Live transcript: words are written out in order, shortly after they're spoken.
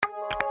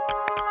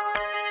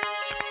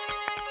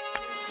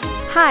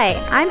Hi,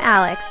 I'm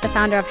Alex, the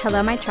founder of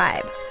Hello My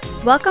Tribe.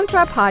 Welcome to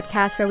our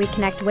podcast where we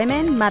connect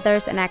women,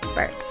 mothers, and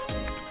experts.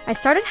 I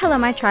started Hello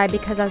My Tribe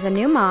because as a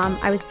new mom,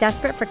 I was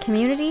desperate for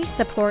community,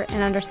 support,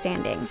 and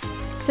understanding.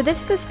 So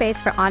this is a space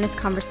for honest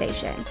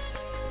conversation.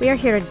 We are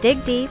here to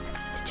dig deep,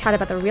 to chat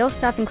about the real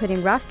stuff,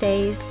 including rough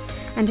days,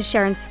 and to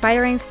share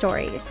inspiring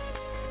stories.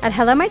 At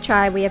Hello My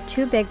Tribe, we have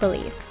two big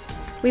beliefs.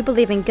 We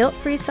believe in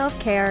guilt-free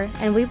self-care,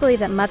 and we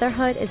believe that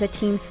motherhood is a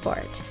team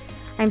sport.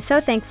 I'm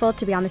so thankful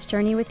to be on this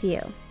journey with you.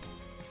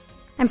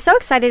 I'm so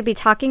excited to be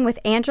talking with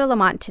Andra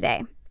Lamont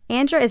today.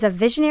 Andra is a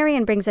visionary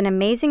and brings an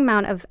amazing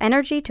amount of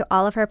energy to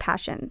all of her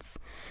passions.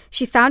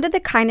 She founded the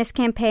Kindness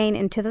Campaign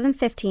in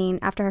 2015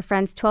 after her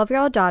friend's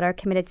 12-year-old daughter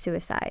committed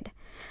suicide.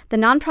 The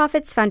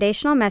nonprofit's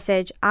foundational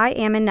message, I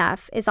Am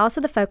Enough, is also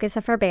the focus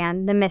of her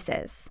band, The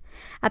Misses.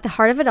 At the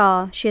heart of it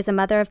all, she is a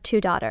mother of 2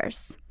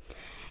 daughters.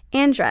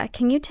 Andra,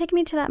 can you take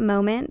me to that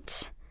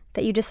moment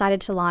that you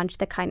decided to launch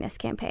the Kindness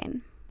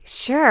Campaign?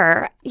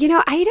 Sure.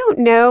 I don't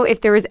know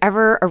if there was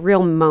ever a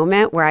real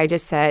moment where I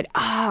just said,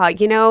 I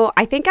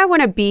think I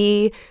want to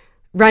be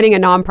running a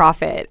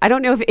nonprofit. I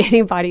don't know if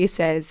anybody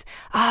says,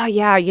 I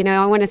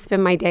want to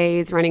spend my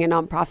days running a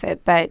nonprofit.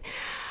 But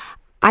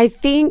I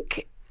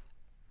think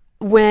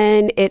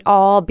when it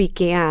all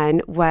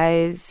began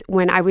was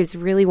when I was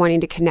really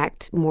wanting to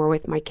connect more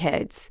with my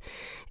kids.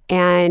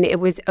 And it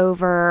was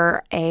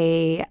over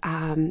a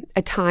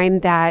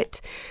time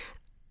that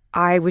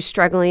I was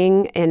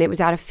struggling, and it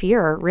was out of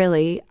fear,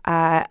 really.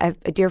 A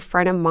dear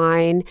friend of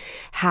mine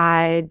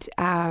had,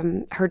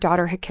 her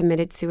daughter had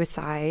committed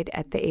suicide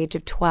at the age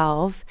of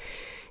 12,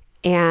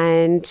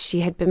 and she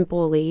had been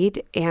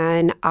bullied.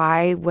 And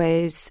I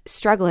was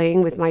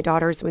struggling with my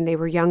daughters when they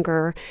were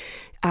younger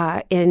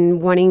in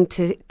wanting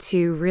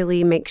to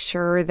really make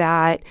sure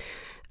that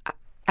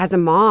as a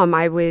mom,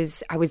 I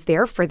was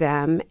there for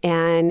them.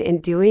 And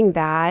in doing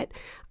that,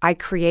 I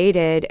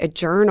created a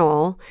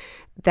journal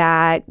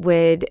that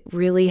would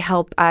really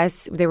help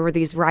us. There were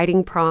these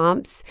writing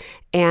prompts,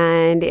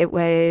 and it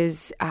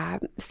was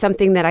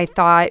something that I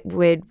thought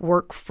would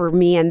work for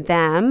me and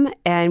them,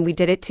 and we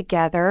did it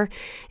together.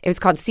 It was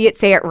called See It,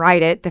 Say It,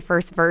 Write It, the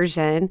first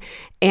version,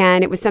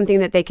 and it was something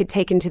that they could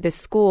take into the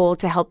school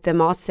to help them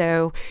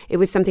also. It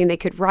was something they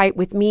could write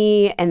with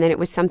me, and then it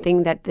was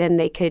something that then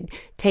they could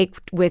take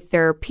with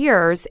their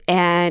peers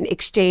and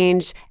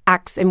exchange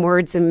acts and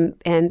words and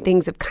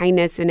things of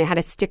kindness, and it had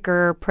a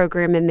sticker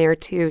program in there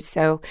too.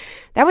 So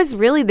that was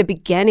really the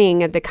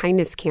beginning of the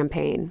Kindness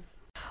Campaign.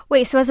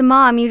 Wait, so as a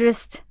mom, you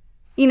just,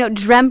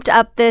 dreamt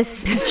up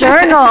this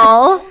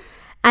journal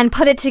and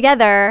put it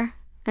together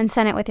and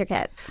sent it with your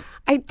kids?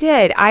 I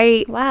did.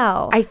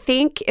 Wow. I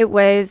think it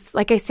was,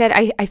 like I said,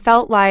 I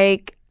felt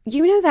like,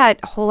 that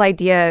whole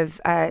idea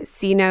of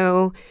see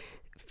no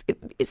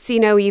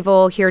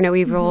evil, hear no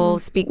evil,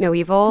 speak no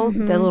evil,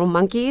 the little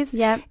monkeys.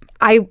 Yep.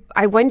 I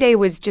one day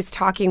was just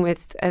talking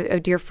with a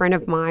dear friend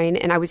of mine,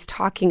 and I was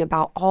talking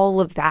about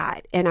all of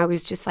that. And I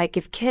was just like,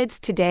 if kids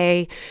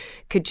today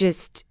could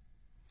just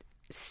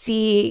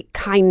see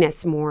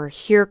kindness more,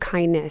 hear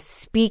kindness,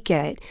 speak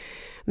it,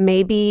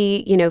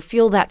 maybe,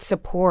 feel that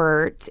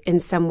support in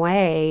some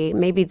way,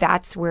 maybe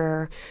that's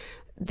where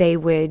they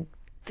would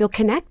feel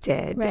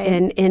connected, right,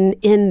 and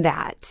in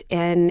that,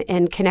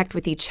 and connect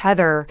with each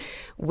other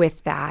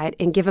with that,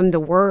 and give them the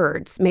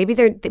words. Maybe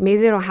they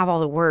don't have all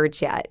the words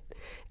yet.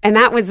 And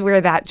that was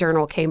where that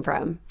journal came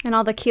from. And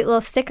all the cute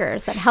little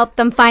stickers that help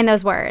them find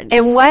those words.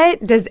 And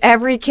what does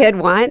every kid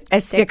want?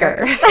 A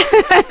sticker.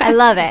 I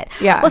love it.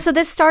 Yeah. Well, so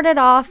this started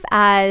off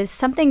as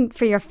something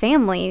for your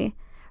family,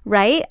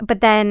 right?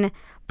 But then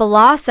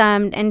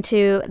blossomed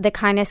into the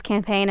Kindness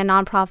Campaign, a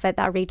nonprofit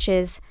that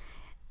reaches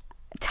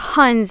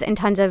tons and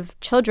tons of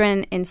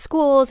children in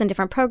schools and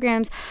different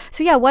programs.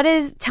 So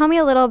tell me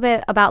a little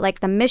bit about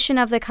like the mission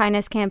of the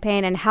Kindness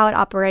Campaign and how it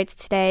operates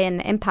today and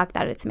the impact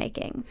that it's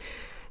making.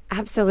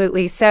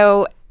 Absolutely.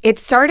 So it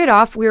started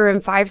off, we were in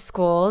 5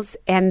 schools.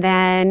 And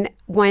then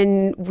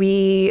when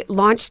we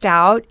launched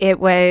out,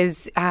 it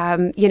was,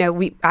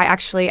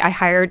 I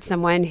hired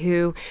someone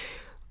who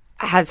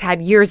has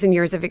had years and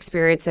years of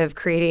experience of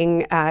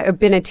creating,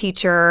 been a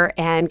teacher,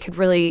 and could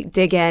really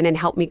dig in and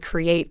help me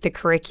create the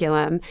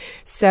curriculum.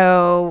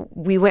 So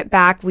we went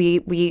back,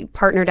 we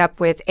partnered up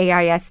with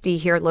AISD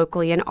here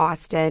locally in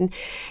Austin,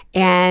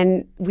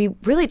 and we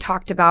really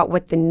talked about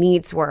what the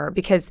needs were.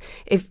 Because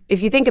if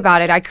you think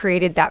about it, I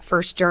created that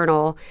first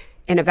journal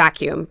in a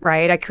vacuum,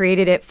 right? I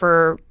created it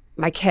for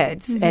my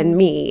kids and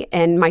me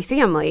and my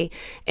family.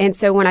 And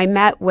so when I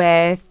met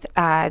with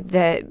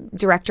the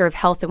director of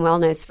health and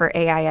wellness for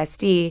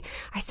AISD,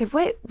 I said,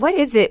 what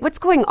is it? What's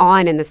going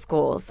on in the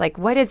schools? Like,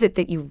 what is it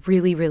that you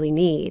really, really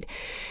need?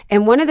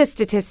 And one of the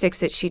statistics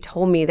that she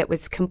told me that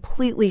was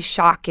completely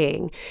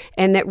shocking,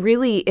 and that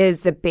really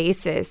is the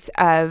basis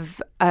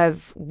of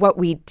what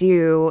we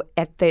do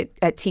at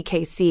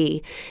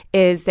TKC,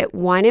 is that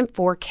 1 in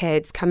 4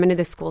 kids come into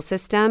the school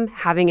system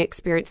having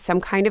experienced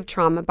some kind of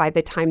trauma by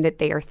the time that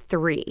they are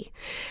 3.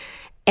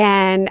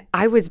 And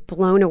I was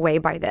blown away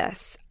by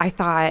this. I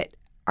thought,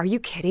 are you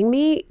kidding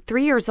me?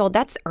 3 years old,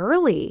 that's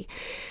early.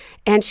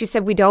 And she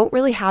said, we don't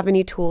really have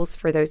any tools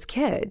for those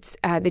kids.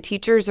 The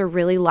teachers are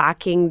really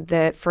lacking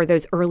for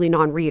those early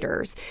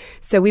non-readers.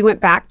 So we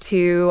went back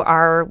to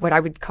our, what I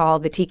would call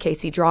the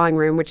TKC drawing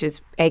room, which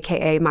is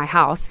AKA my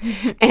house.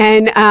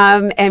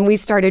 And we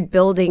started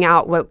building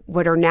out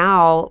what are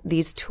now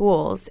these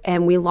tools.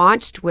 And we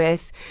launched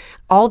with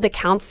all the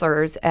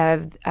counselors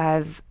of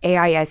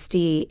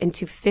AISD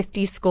into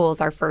 50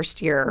 schools our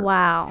first year.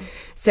 Wow.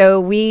 So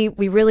we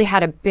really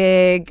had a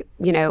big,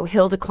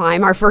 hill to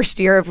climb our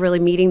first year of really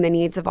meeting the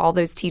needs of all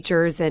those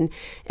teachers and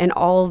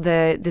all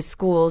the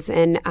schools.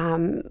 And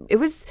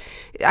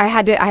I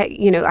had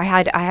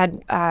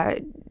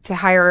to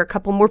hire a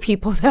couple more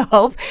people to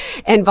help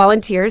and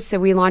volunteers. So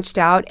we launched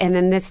out. And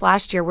then this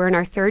last year, we're in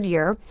our third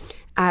year.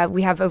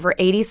 We have over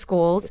 80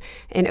 schools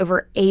and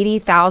over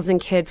 80,000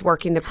 kids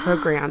working the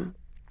program.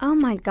 Oh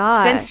my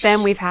gosh. Since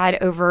then, we've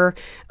had over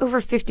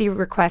 50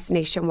 requests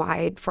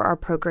nationwide for our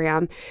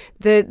program.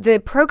 The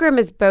program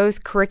is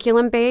both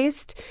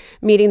curriculum-based,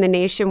 meeting the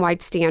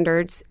nationwide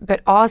standards,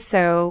 but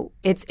also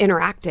it's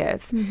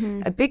interactive.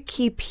 Mm-hmm. A big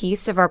key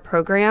piece of our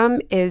program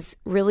is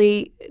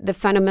really the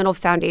fundamental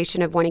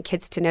foundation of wanting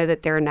kids to know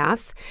that they're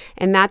enough.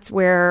 And that's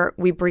where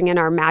we bring in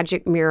our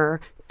magic mirror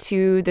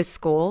to the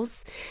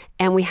schools,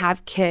 and we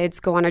have kids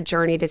go on a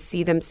journey to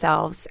see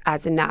themselves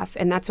as enough.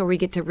 And that's where we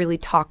get to really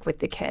talk with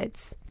the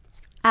kids.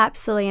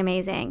 Absolutely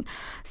amazing.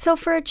 So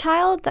for a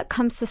child that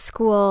comes to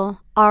school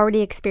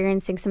already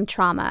experiencing some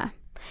trauma,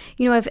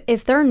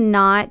 if they're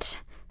not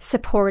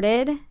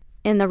supported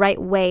in the right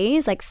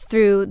ways, like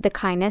through the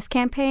Kindness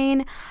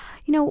Campaign,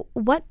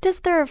 what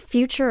does their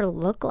future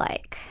look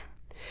like?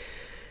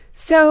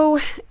 So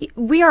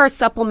we are a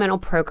supplemental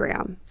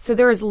program. So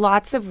there's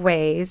lots of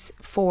ways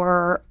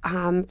for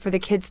the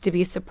kids to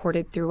be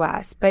supported through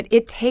us, but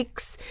it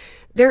takes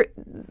the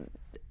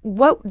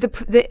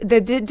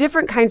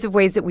different kinds of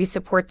ways that we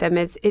support them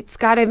is it's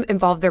got to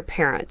involve their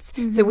parents.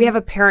 Mm-hmm. So we have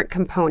a parent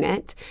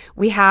component,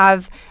 we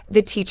have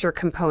the teacher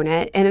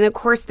component, and then of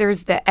course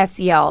there's the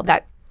SEL,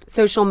 that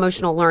social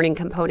emotional learning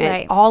component,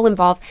 right, all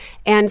involved.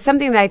 And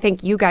something that I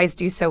think you guys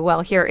do so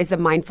well here is a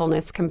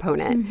mindfulness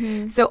component.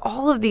 Mm-hmm. So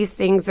all of these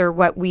things are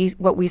what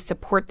we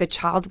support the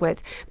child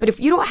with. But if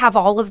you don't have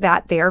all of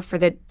that there for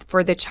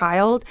the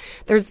child,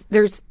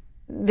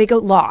 they go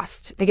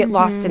lost. They get mm-hmm.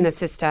 lost in the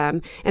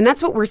system. And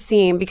that's what we're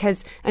seeing,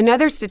 because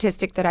another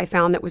statistic that I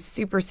found that was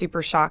super,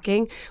 super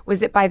shocking was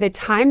that by the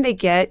time they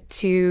get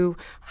to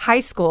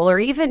high school or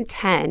even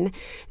 10,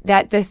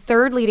 that the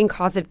third leading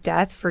cause of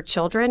death for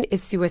children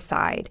is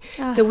suicide.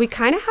 Ugh. So we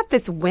kind of have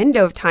this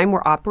window of time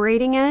we're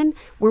operating in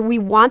where we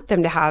want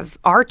them to have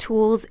our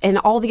tools and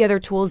all the other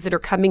tools that are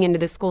coming into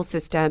the school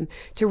system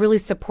to really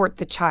support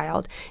the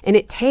child. And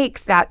it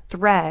takes that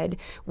thread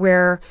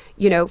where,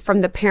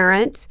 from the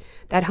parent,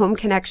 that home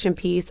connection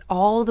piece,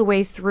 all the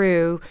way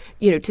through,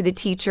 to the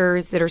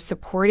teachers that are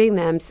supporting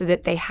them so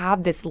that they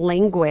have this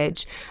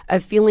language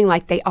of feeling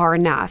like they are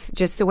enough,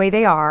 just the way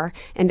they are,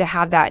 and to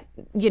have that,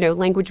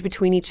 language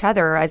between each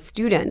other as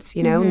students,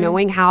 mm-hmm.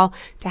 knowing how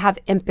to have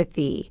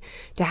empathy,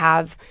 to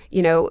have,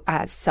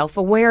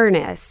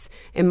 self-awareness,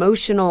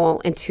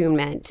 emotional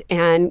attunement,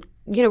 and,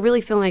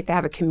 really feeling like they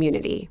have a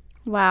community.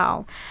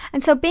 Wow.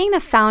 And so being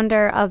the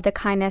founder of the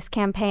Kindness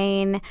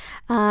Campaign,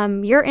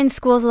 you're in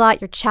schools a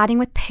lot, you're chatting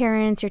with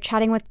parents, you're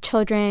chatting with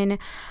children.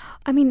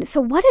 So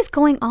what is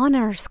going on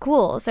in our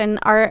schools and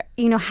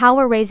how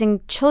we're raising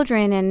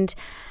children? And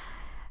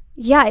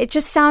yeah, it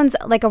just sounds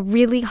like a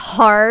really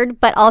hard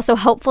but also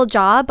helpful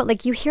job.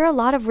 But you hear a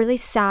lot of really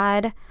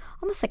sad,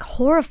 almost like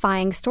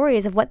horrifying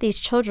stories of what these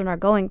children are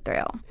going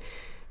through.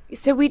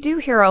 So we do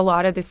hear a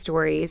lot of the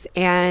stories.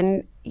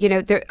 And,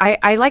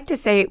 I like to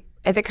say,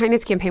 at the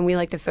Kindness Campaign, we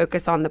like to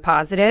focus on the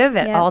positive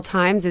at all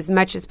times as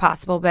much as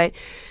possible. But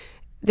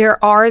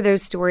there are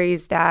those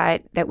stories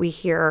that we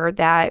hear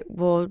that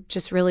will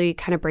just really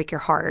kind of break your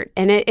heart.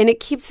 And it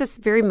keeps us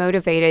very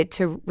motivated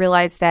to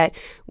realize that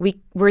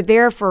we're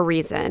there for a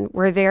reason.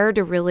 We're there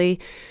to really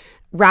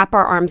wrap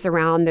our arms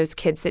around those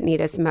kids that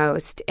need us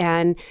most.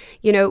 And,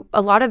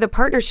 a lot of the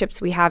partnerships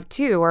we have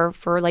too are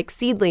for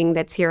Seedling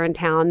that's here in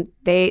town.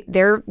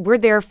 We're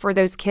there for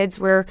those kids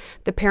where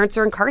the parents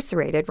are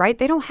incarcerated, right?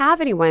 They don't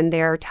have anyone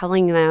there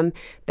telling them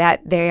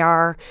that they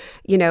are,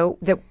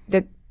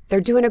 that they're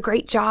doing a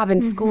great job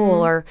in school,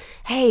 mm-hmm. or,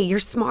 hey, you're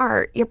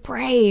smart, you're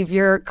brave,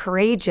 you're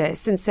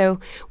courageous. And so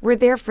we're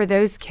there for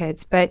those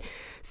kids. But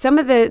some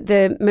of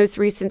the most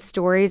recent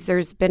stories,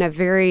 there's been a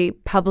very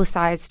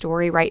publicized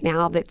story right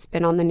now that's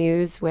been on the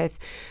news with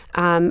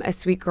a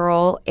sweet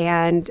girl.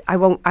 And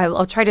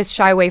I'll try to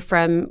shy away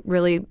from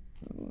really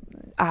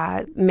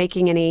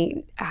making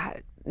any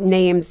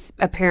names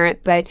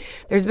apparent, but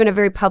there's been a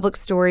very public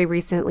story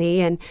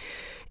recently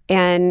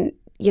and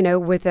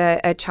with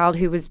a child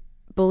who was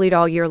bullied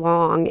all year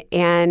long,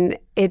 and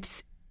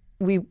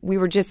we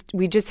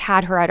just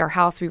had her at our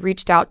house. We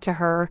reached out to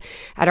her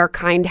at our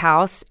Kind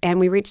House, and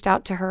we reached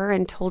out to her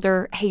and told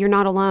her, hey, you're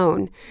not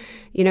alone.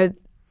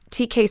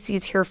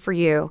 TKC's here for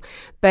you.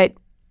 But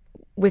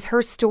with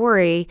her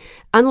story,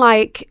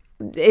 unlike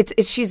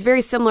she's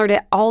very similar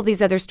to all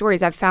these other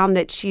stories. I've found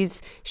that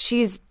she's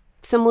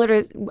similar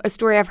to a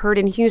story I've heard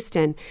in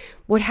Houston.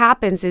 What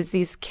happens is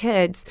these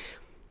kids,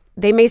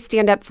 they may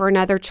stand up for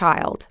another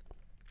child.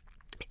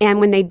 And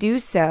when they do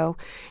so,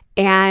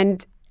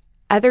 and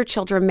other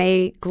children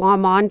may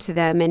glom onto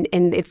them, and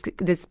it's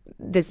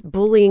this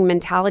bullying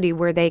mentality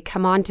where they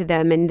come onto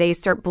them and they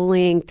start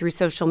bullying through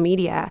social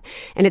media.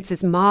 And it's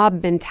this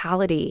mob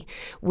mentality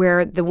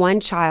where the one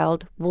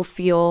child will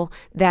feel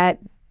that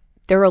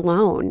they're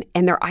alone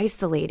and they're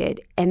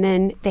isolated, and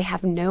then they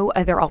have no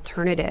other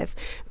alternative,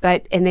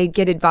 and they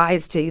get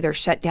advised to either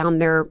shut down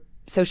their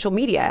social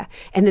media,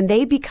 and then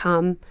they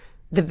become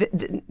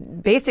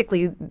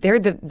basically they're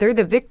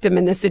the victim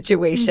in the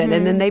situation,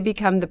 and then they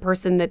become the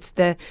person that's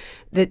the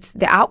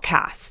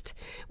outcast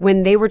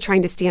when they were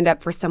trying to stand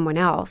up for someone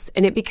else,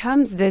 and it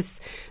becomes this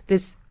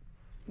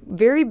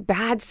very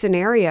bad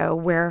scenario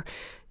where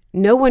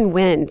no one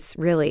wins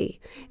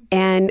really,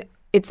 and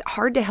it's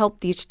hard to help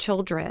these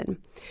children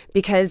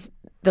because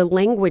the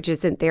language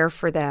isn't there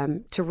for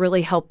them to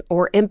really help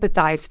or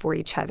empathize for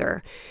each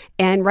other.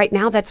 And right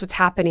now that's what's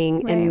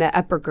happening in the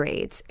upper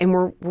grades. And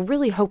we're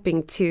really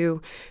hoping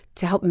to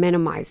help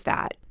minimize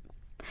that.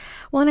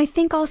 Well, and I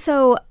think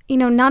also,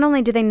 not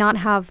only do they not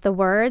have the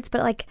words,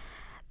 but like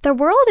the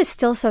world is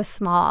still so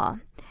small.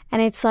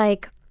 And it's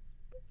like,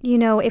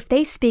 if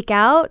they speak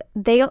out,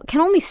 they can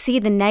only see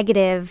the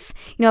negative,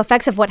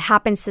 effects of what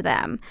happens to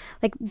them.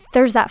 Like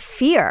there's that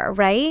fear,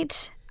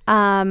 right?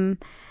 That's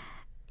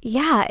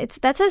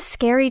a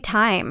scary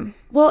time.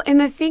 Well, and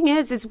the thing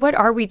is what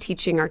are we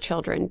teaching our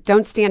children?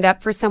 Don't stand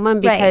up for someone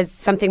because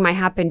something might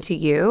happen to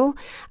you.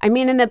 I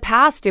mean, in the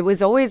past, it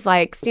was always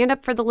like, stand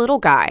up for the little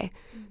guy,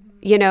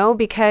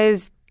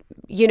 because,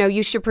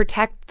 you should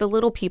protect the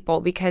little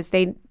people because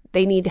they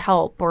need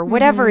help or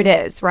whatever it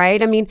is,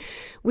 right? I mean,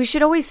 we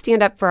should always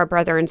stand up for our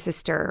brother and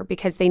sister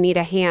because they need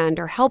a hand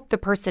or help the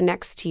person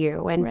next to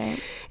you.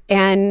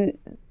 And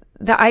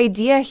the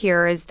idea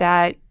here is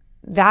that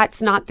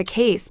that's not the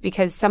case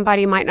because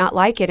somebody might not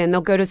like it and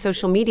they'll go to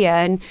social media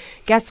and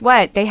guess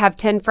what? They have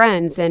 10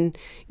 friends and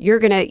you're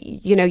going to,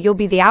 you'll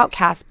be the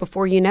outcast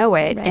before you know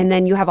it. Right. And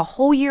then you have a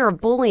whole year of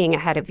bullying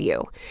ahead of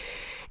you.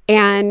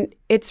 And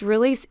it's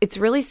really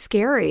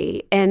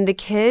scary. And the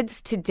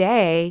kids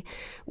today,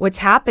 what's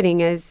happening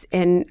is,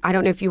 and I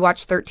don't know if you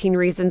watched 13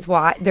 Reasons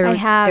Why. There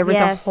was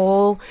a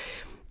whole...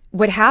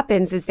 What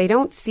happens is they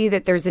don't see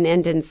that there's an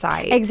end in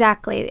sight.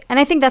 Exactly. And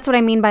I think that's what I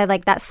mean by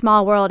like that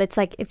small world. It's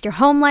like it's your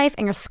home life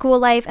and your school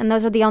life, and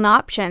those are the only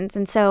options.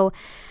 And so,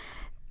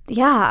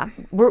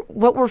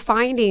 what we're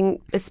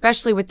finding,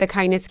 especially with the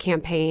kindness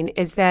campaign,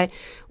 is that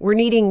we're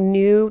needing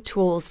new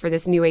tools for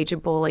this new age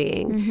of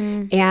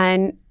bullying.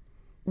 And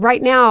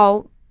right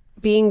now,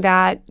 being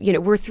that,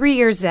 we're 3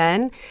 years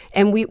in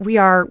and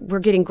we're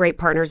getting great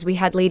partners. We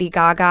had Lady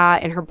Gaga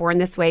and her Born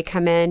This Way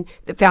come in,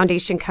 the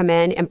foundation come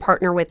in and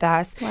partner with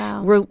us.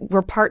 Wow.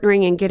 We're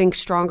partnering and getting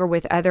stronger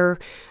with other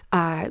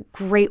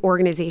great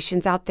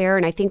organizations out there.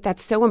 And I think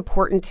that's so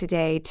important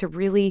today to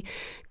really,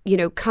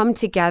 come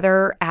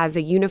together as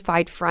a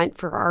unified front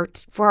for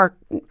our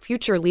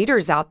future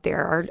leaders out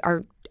there.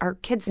 Our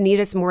kids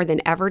need us more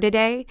than ever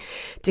today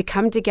to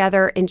come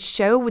together and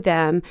show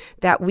them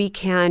that we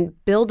can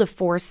build a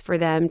force for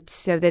them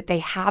so that they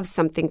have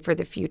something for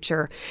the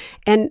future.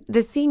 And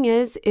the thing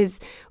is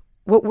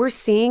what we're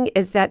seeing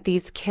is that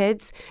these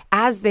kids,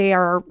 as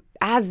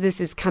this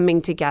is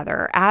coming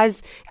together,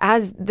 as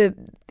the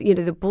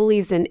the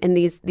bullies and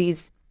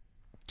these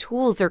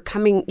tools are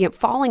coming,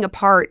 falling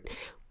apart,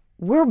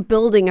 we're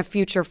building a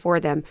future for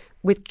them.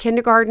 With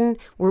kindergarten,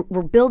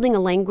 we're building a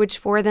language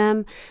for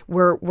them.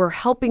 We're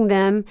helping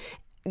them,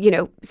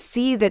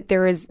 see that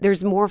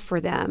there's more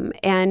for them.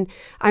 And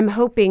I'm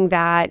hoping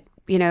that,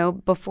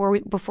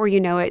 before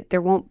you know it,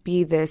 there won't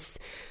be this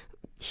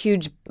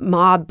huge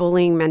mob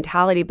bullying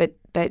mentality, but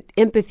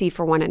empathy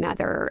for one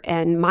another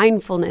and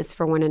mindfulness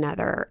for one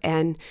another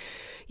and,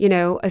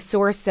 a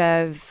source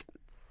of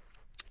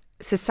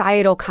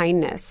societal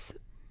kindness.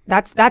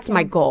 That's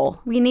my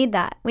goal. We need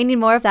that. We need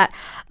more of that.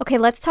 Okay,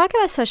 let's talk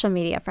about social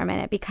media for a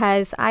minute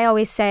because I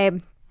always say,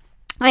 and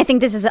I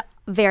think this is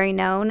very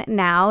known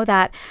now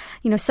that,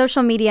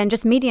 social media and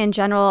just media in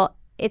general,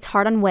 it's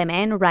hard on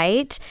women,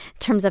 right? In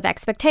terms of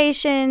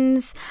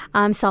expectations,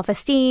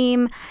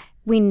 self-esteem.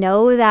 We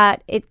know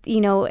that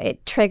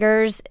it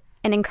triggers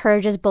and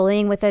encourages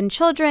bullying within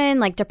children,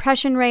 like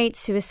depression rates,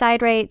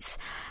 suicide rates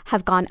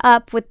have gone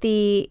up with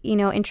the,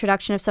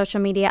 introduction of social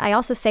media. I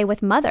also say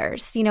with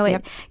mothers,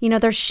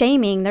 there's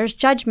shaming, there's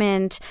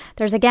judgment,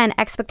 there's, again,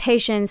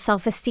 expectations,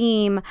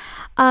 self-esteem.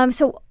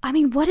 So,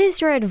 what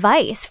is your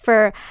advice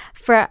for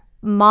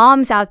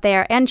moms out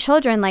there and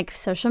children, like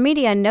social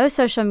media, no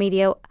social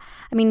media?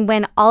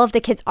 When all of the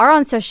kids are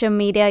on social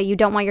media, you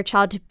don't want your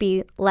child to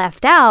be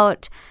left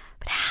out.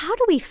 But how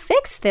do we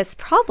fix this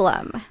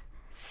problem?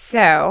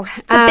 So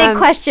it's a big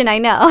question, I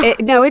know.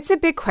 It's a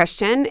big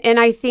question, and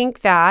I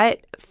think that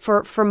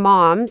for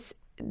moms,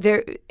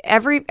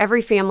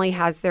 every family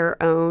has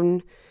their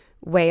own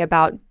way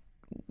about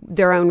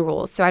their own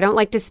rules. So I don't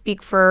like to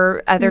speak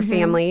for other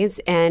families,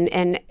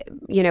 and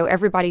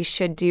everybody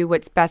should do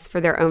what's best for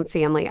their own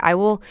family. I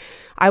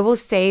will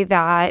say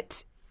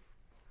that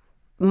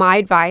my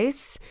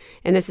advice,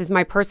 and this is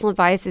my personal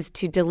advice, is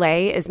to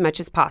delay as much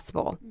as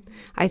possible.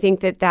 I think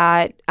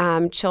that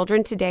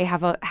children today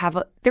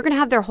they're going to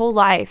have their whole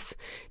life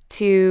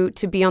to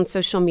be on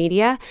social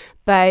media,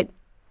 but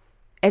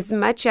as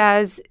much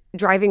as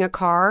driving a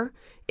car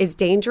is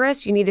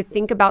dangerous, you need to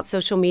think about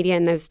social media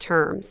in those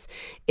terms.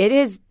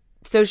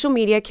 Social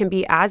media can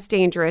be as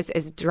dangerous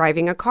as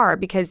driving a car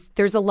because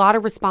there's a lot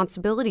of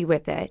responsibility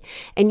with it.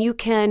 And you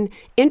can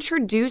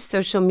introduce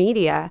social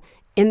media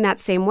in that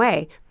same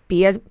way.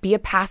 Be a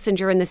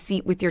passenger in the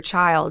seat with your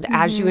child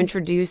as you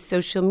introduce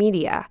social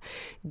media.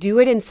 Do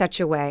it in such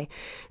a way.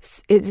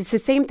 It's the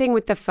same thing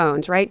with the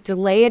phones, right?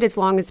 Delay it as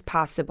long as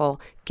possible.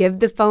 Give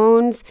the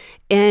phones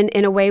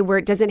in a way where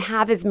it doesn't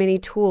have as many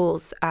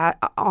tools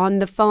on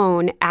the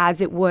phone as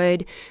it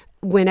would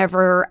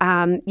whenever,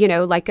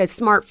 like a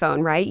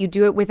smartphone, right? You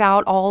do it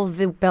without all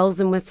the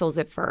bells and whistles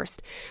at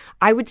first.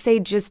 I would say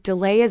just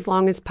delay as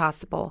long as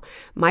possible.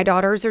 My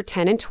daughters are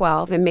 10 and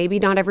 12, and maybe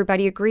not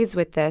everybody agrees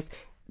with this.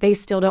 They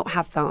still don't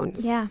have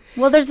phones. Yeah.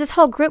 Well, there's this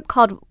whole group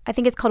I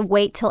think it's called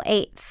Wait Till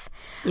 8th,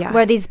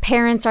 where these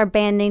parents are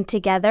banding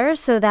together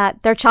so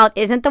that their child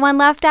isn't the one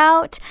left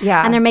out.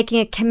 Yeah. And they're making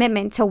a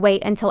commitment to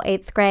wait until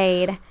 8th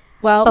grade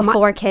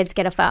before kids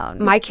get a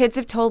phone. My kids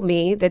have told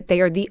me that they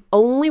are the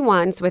only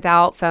ones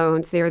without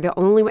phones. They're the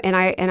only one.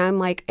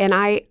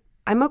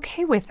 I'm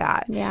okay with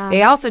that. Yeah.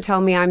 They also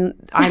tell me I'm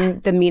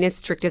the meanest,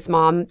 strictest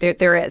mom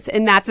there is,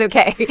 and that's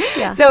okay.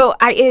 Yeah. So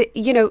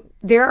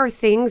there are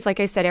things, like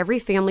I said, every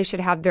family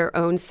should have their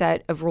own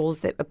set of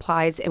rules that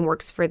applies and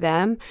works for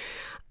them.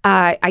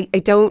 I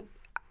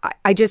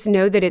just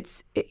know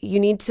that you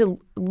need to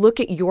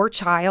look at your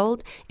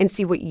child and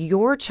see what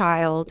your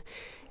child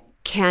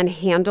can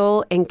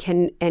handle and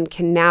can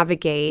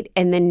navigate,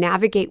 and then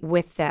navigate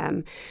with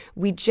them.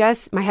 My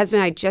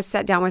husband and I just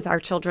sat down with our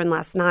children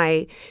last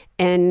night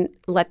and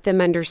let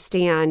them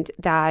understand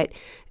that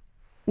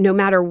no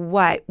matter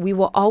what, we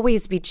will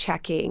always be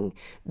checking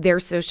their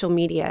social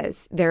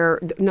medias,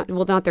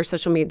 not their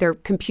social media, their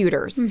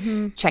computers,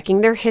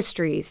 checking their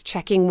histories,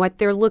 checking what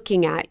they're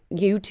looking at,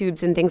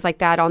 YouTubes and things like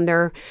that on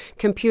their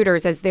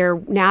computers as they're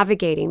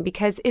navigating,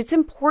 because it's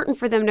important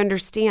for them to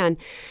understand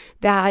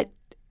that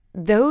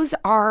those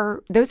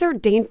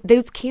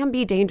can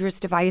be dangerous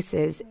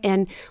devices,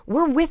 and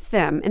we're with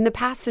them in the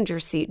passenger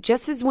seat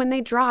just as when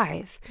they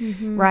drive,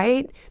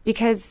 right?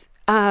 Because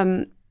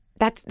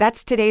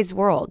that's today's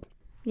world.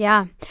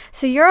 Yeah.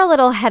 So you're a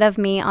little ahead of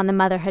me on the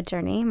motherhood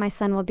journey. My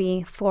son will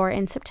be 4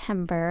 in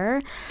September.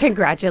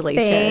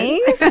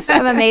 Congratulations. Thanks.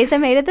 I'm amazed I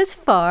made it this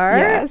far.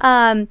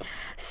 Yes.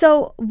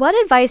 So what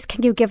advice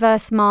can you give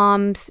us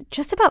moms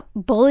just about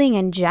bullying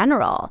in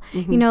general?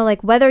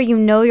 Like whether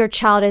your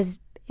child is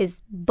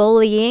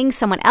bullying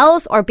someone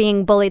else or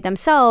being bullied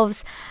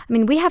themselves. I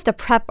mean, we have to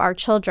prep our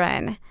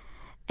children.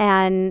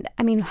 And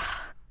I mean,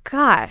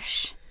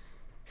 gosh.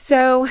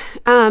 So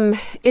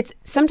it's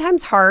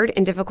sometimes hard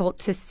and difficult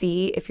to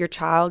see if your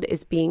child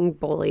is being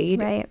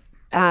bullied, right?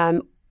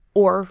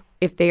 Or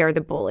if they are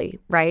the bully,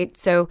 right?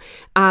 So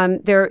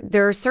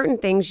there are certain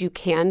things you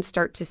can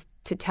start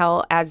to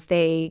tell as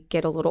they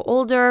get a little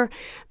older,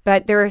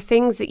 but there are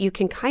things that you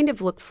can kind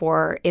of look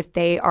for if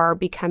they are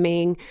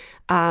becoming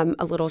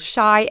a little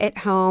shy at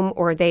home,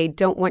 or they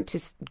don't want to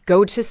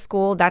go to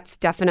school. That's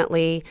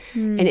definitely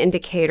an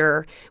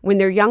indicator. When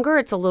they're younger,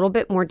 it's a little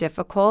bit more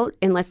difficult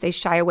unless they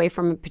shy away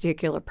from a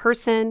particular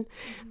person,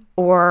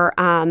 or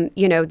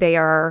they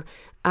are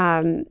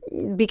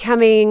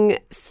becoming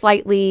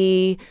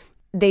slightly,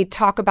 they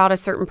talk about a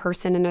certain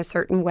person in a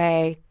certain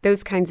way,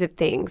 those kinds of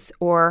things,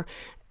 or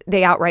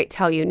they outright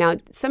tell you. Now,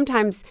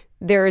 sometimes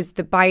there's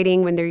the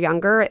biting when they're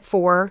younger at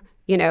 4,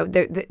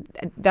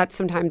 that's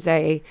sometimes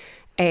a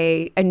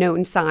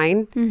known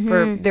sign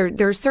for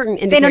there are certain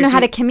indicators. They don't know how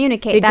to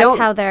communicate. That's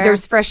how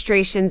there's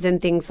frustrations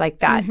and things like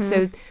that.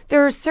 So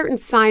there are certain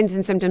signs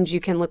and symptoms you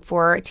can look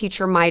for. A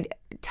teacher might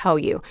tell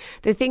you.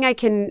 The thing I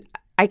can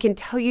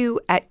tell you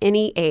at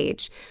any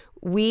age,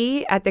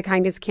 we at the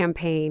Kindness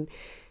Campaign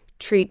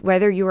treat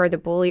whether you are the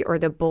bully or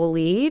the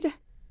bullied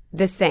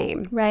the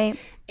same. Right.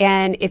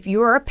 And if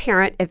you are a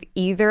parent of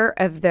either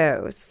of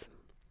those,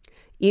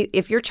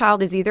 if your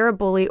child is either a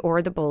bully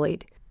or the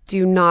bullied,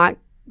 do not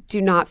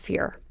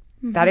fear.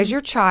 That is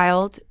your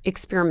child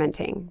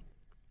experimenting,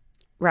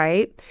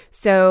 right?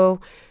 So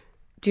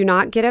do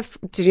not get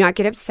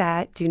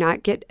upset. Do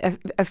not get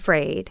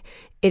afraid.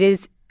 It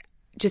is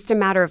just a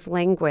matter of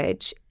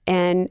language.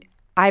 And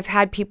I've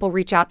had people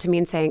reach out to me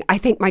and saying, "I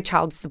think my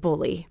child's the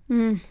bully.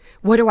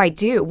 What do I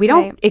do?" We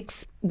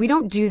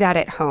don't do that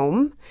at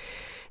home.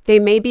 They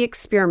may be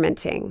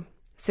experimenting,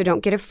 so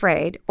don't get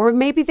afraid. Or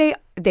maybe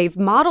they're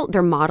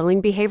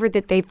modeling behavior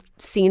that they've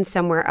seen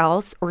somewhere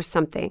else or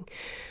something.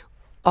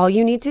 All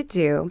you need to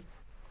do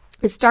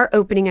is start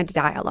opening a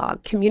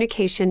dialogue.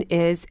 Communication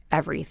is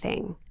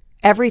everything.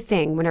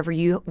 everything whenever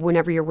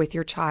you're with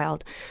your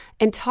child,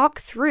 and talk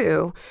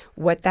through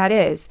what that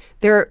is.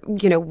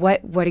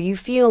 What are you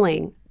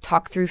feeling?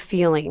 Talk through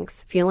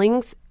feelings.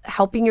 Feelings,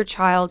 helping your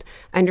child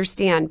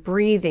understand,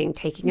 breathing,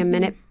 taking a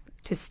minute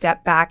to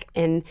step back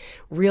and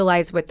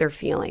realize what they're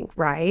feeling,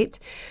 right?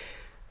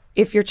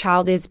 If your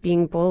child is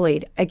being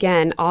bullied,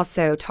 again,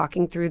 also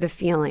talking through the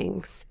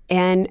feelings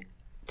and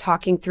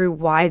talking through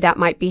why that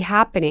might be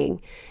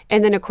happening.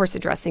 And then, of course,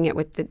 addressing it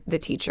with the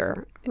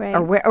teacher, right,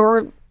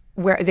 or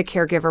where the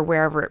caregiver,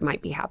 wherever it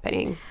might be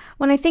happening.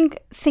 When I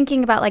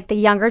thinking about like the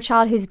younger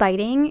child who's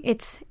biting,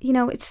 it's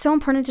so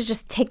important to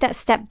just take that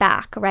step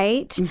back,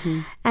 right?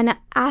 And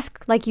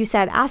ask, like you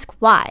said, ask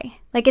why.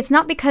 Like, it's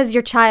not because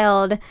your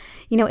child,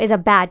 is a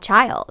bad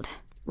child.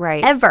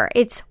 Right. Ever.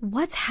 It's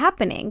what's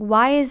happening.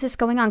 Why is this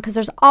going on? Because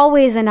there's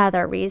always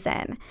another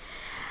reason.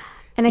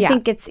 And I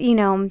think it's,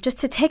 just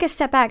to take a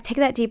step back, take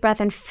that deep breath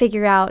and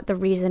figure out the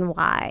reason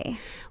why.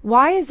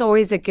 Why is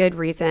always a good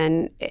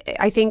reason,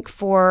 I think,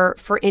 for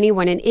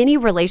anyone in any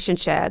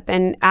relationship.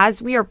 And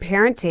as we are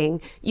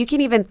parenting, you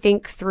can even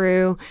think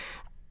through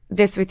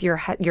this with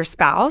your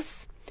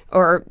spouse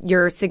or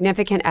your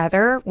significant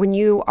other when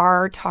you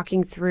are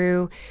talking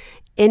through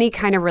any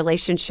kind of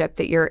relationship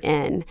that you're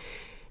in.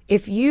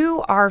 If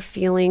you are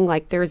feeling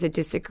like there's a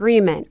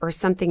disagreement or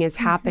something is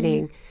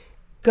happening,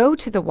 go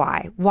to the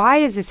why. Why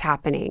is this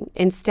happening?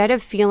 Instead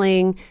of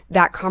feeling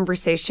that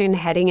conversation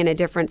heading in a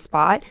different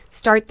spot,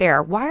 start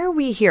there. Why are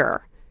we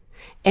here?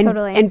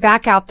 And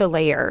back out the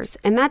layers.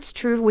 And that's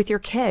true with your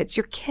kids.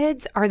 Your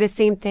kids are the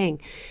same thing.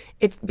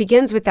 It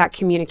begins with that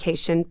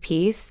communication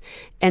piece.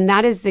 And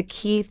that is the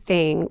key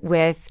thing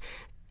with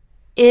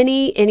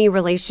any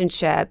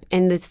relationship.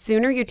 And the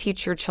sooner you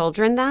teach your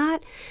children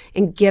that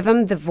and give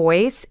them the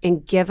voice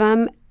and give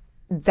them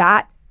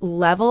that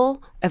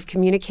level of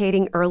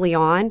communicating early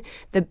on,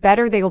 the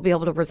better they will be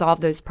able to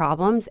resolve those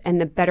problems,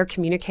 and the better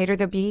communicator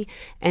they'll be,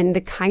 and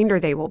the kinder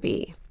they will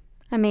be.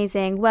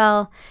 Amazing.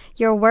 Well,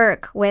 your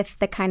work with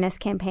the Kindness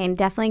Campaign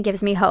definitely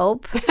gives me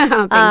hope.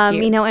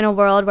 Thank you. In a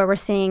world where we're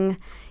seeing,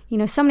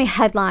 so many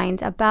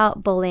headlines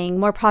about bullying,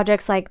 more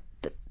projects like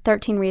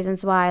 13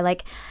 Reasons Why.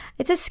 Like,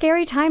 it's a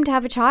scary time to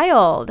have a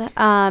child.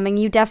 And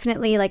you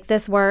definitely, like,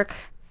 this work,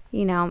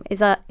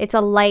 it's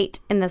a light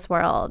in this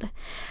world.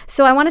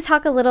 So I want to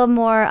talk a little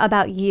more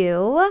about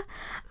you.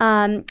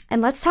 And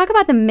let's talk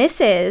about the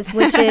Misses,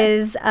 which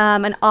is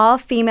an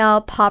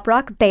all-female pop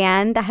rock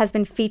band that has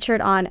been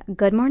featured on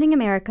Good Morning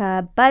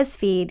America,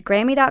 BuzzFeed,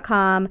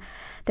 Grammy.com,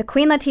 The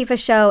Queen Latifah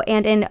Show,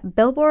 and in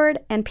Billboard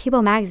and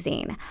People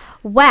Magazine.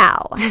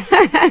 Wow.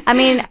 I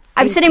mean,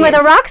 I'm sitting with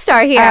a rock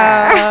star here.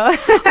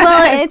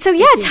 Well, so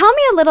yeah, tell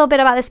me a little bit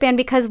about this band,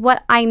 because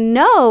what I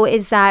know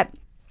is that,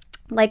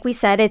 like we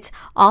said, it's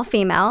all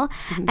female,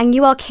 and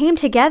you all came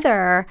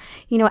together,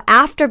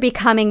 after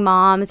becoming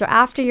moms or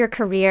after your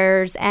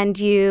careers, and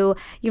you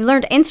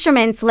learned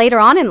instruments later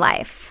on in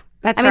life.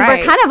 That's right.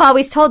 We're kind of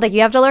always told that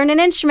you have to learn an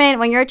instrument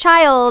when you're a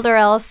child, or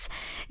else,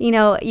 you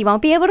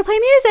won't be able to play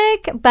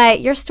music. But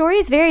your story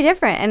is very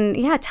different,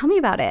 and tell me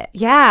about it.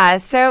 Yeah.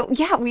 So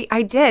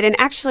I did, and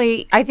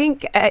actually, I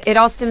think it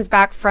all stems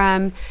back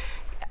from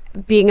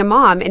being a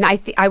mom. And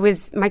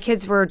my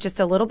kids were just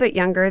a little bit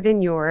younger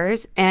than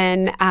yours.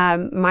 And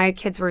my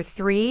kids were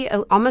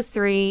almost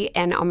 3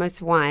 and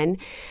almost 1.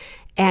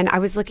 And I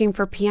was looking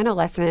for piano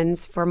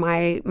lessons for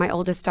my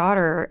oldest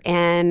daughter.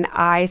 And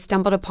I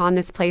stumbled upon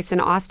this place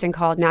in Austin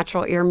called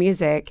Natural Ear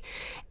Music.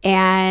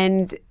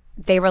 And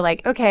they were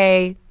like,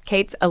 okay,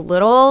 Kate's a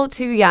little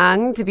too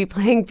young to be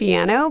playing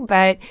piano,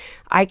 but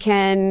I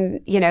can,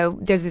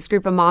 there's this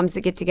group of moms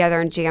that get together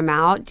and jam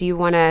out. Do you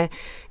want to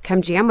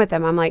come jam with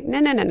them? I'm like, no.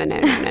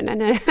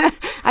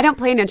 I don't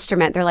play an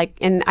instrument. They're like,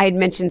 and I had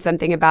mentioned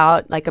something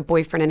about like a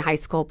boyfriend in high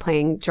school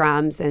playing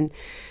drums, and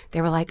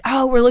they were like,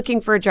 oh, we're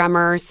looking for a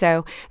drummer.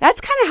 So that's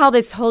kind of how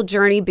this whole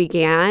journey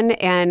began.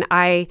 And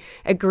I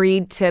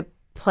agreed to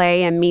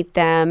play and meet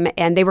them,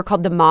 and they were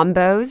called the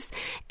Mambos.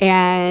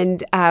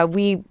 And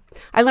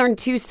I learned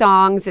 2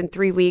 songs in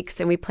 3 weeks,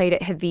 and we played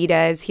at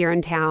Javita's here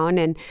in town.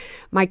 And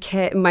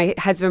my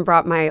husband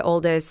brought my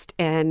oldest,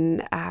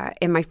 and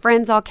my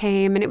friends all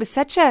came, and it was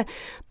such a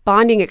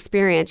bonding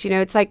experience.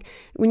 It's like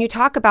when you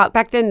talk about,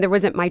 back then there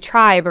wasn't my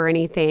tribe or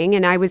anything,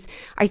 and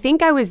I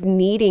think I was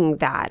needing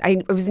that.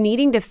 I was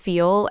needing to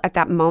feel at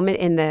that moment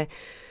in the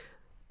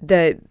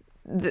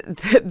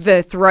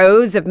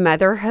throes of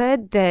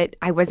motherhood that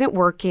I wasn't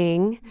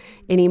working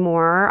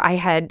anymore.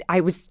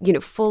 I was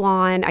full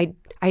on.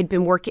 I'd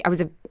been working. I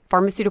was a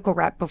pharmaceutical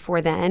rep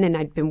before then, and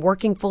I'd been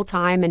working full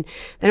time. And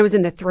then I was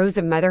in the throes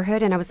of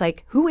motherhood, and I was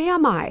like, who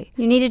am I?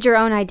 You needed your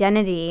own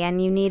identity,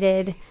 and you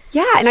needed...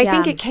 Yeah, and I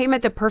think it came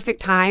at the perfect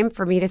time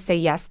for me to say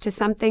yes to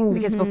something,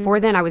 because before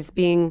then I was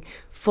being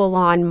full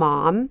on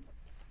mom.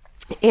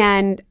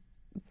 And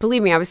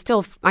believe me, I am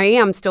still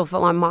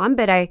full on mom,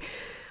 but I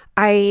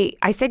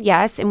said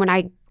yes. And when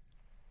I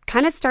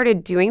kind of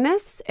started doing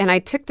this and I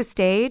took the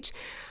stage,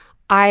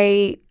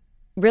 I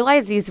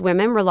realized these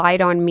women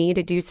relied on me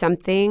to do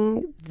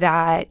something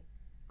that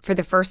for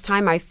the first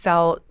time I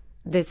felt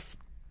this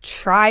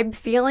tribe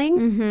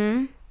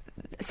feeling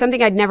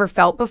something I'd never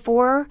felt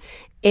before.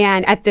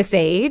 And at this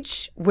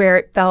age where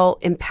it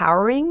felt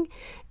empowering.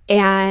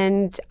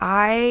 And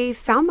I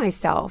found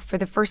myself for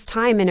the first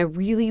time in a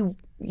really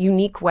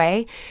unique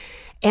way.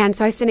 And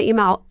so I sent an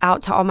email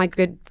out to all my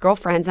good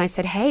girlfriends. And I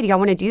said, hey, do y'all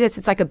want to do this?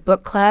 It's like a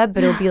book club,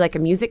 but it'll be like a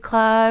music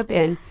club.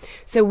 And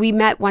so we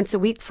met once a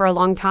week for a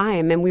long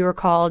time. And we were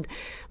called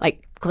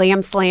like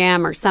Glam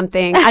Slam or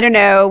something. I don't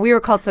know. We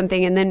were called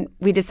something. And then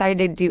we decided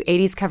to do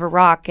 80s cover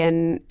rock.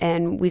 And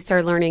we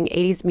started learning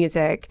 80s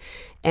music.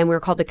 And we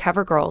were called the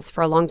Cover Girls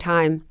for a long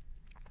time.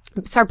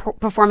 Started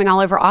performing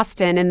all over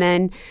Austin. And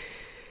then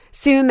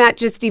soon that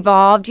just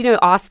evolved. You know,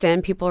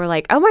 Austin, people are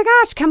like, oh my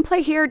gosh, come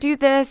play here, do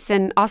this.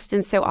 And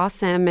Austin's so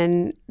awesome.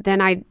 And then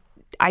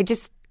I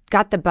just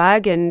got the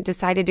bug and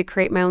decided to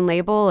create my own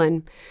label.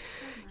 And,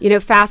 you know,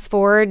 fast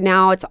forward,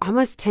 now it's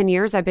almost 10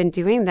 years I've been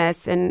doing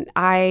this. And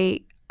I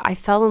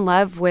fell in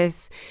love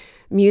with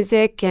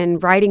music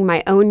and writing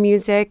my own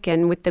music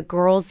and with the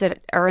girls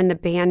that are in the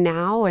band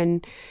now.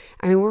 And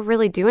I mean, we're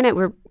really doing it.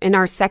 We're in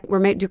our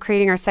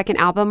creating our second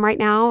album right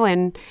now.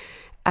 And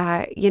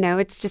you know,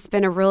 it's just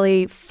been a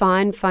really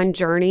fun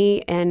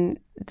journey. And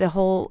the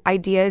whole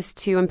idea is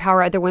to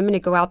empower other women to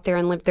go out there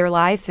and live their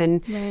life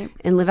and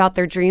live out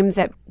their dreams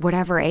at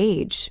whatever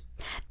age.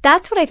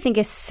 That's what I think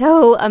is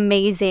so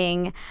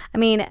amazing. I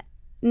mean,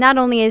 not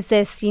only is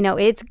this, you know,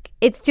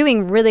 it's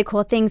doing really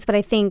cool things, but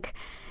I think,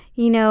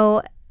 you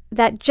know,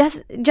 that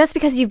just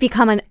because you've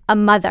become a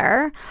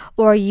mother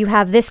or you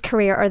have this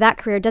career or that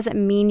career doesn't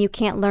mean you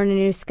can't learn a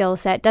new skill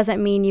set,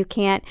 doesn't mean you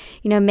can't,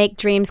 you know, make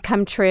dreams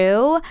come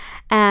true.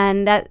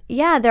 And that,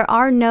 yeah, there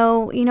are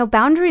no, you know,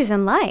 boundaries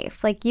in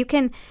life. Like you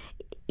can,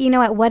 you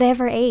know, at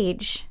whatever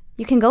age,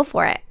 you can go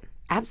for it.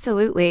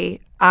 Absolutely.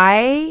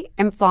 I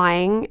am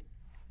flying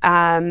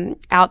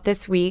out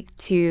this week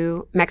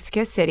to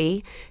Mexico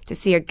City to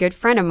see a good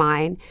friend of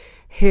mine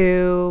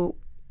who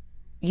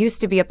used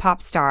to be a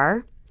pop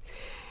star.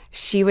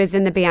 She was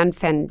in the band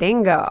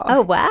Fandango.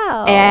 Oh,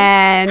 wow.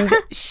 And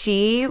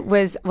she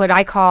was what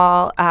I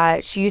call,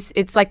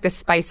 it's like the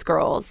Spice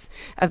Girls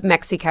of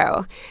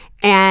Mexico.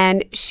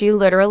 And she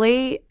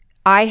literally,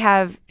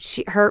 our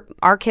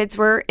kids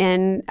were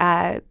in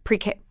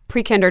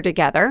pre-kinder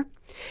together.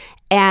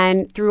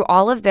 And through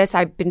all of this,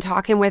 I've been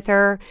talking with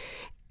her.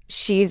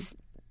 She's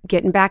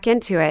getting back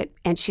into it.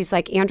 And she's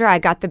like, Andrea, I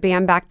got the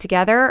band back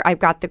together. I've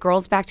got the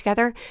girls back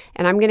together.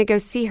 And I'm going to go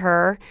see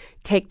her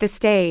take the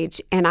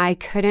stage. And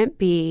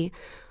it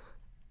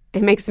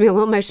makes me a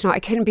little emotional. I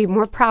couldn't be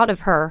more proud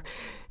of her.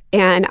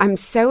 And I'm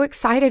so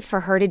excited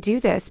for her to do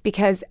this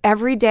because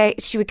every day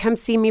she would come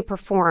see me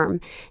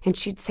perform and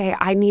she'd say,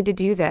 I need to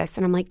do this.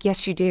 And I'm like,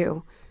 yes, you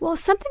do. Well,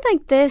 something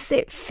like this,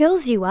 it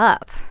fills you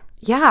up.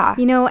 Yeah.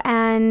 You know,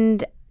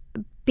 and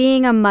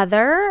being a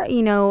mother,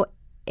 you know,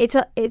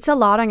 it's a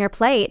lot on your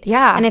plate.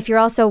 Yeah. And if you're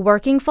also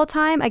working full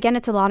time, again,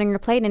 it's a lot on your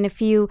plate. And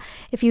if you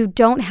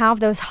don't have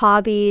those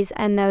hobbies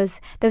and those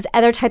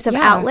other types of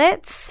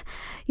outlets,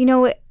 you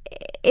know,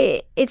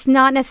 it's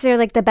not necessarily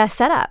like the best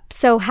setup.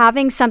 So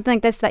having something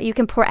like this that you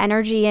can pour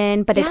energy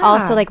in, but it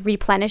also like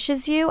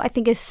replenishes you, I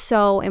think is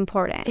so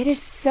important. It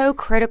is so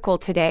critical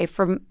today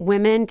for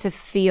women to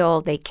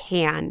feel they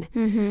can.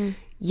 Mm-hmm.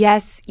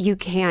 Yes, you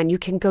can. You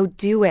can go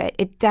do it.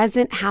 It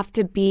doesn't have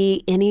to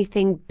be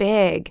anything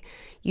big.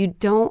 You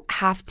don't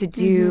have to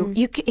do,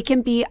 it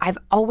can be, I've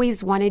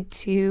always wanted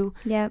to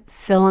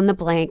fill in the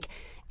blank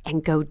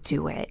and go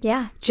do it.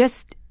 Yeah.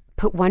 Just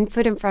put one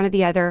foot in front of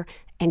the other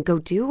and go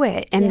do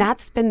it. And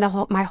that's been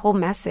my whole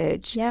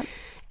message. Yep.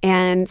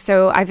 And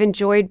so I've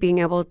enjoyed being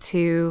able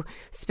to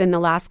spend the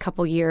last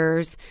couple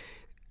years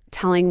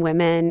telling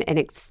women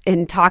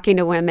and talking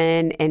to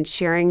women and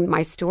sharing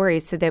my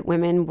stories so that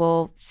women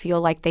will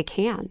feel like they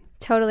can.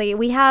 Totally.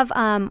 We have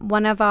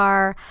one of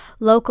our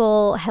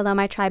local Hello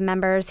My Tribe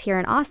members here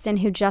in Austin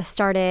who just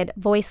started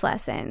voice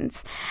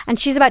lessons. And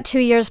she's about 2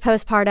 years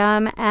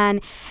postpartum.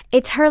 And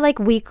it's her like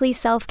weekly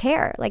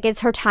self-care. Like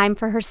it's her time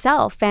for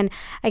herself. And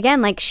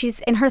again, like she's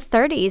in her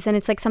 30s and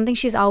it's like something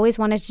she's always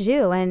wanted to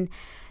do. And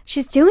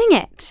she's doing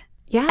it.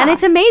 Yeah. And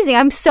it's amazing.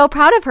 I'm so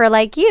proud of her,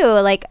 like you,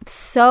 like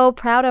so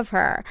proud of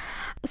her.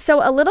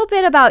 So a little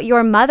bit about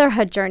your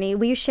motherhood journey.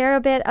 Will you share a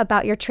bit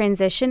about your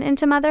transition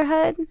into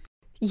motherhood?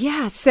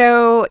 Yeah,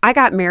 so I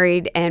got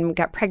married and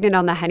got pregnant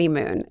on the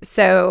honeymoon.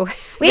 So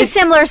we have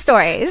similar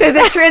stories. So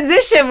the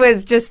transition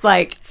was just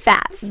like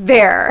fast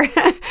there.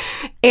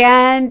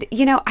 And,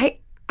 you know,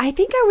 I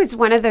think I was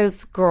one of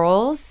those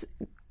girls.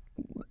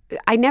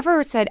 I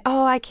never said,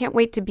 oh, I can't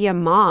wait to be a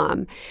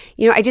mom.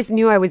 You know, I just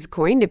knew I was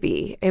going to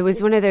be. It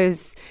was one of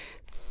those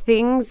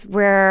things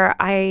where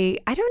I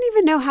don't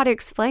even know how to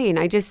explain.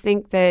 I just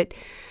think that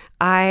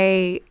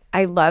I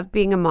love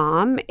being a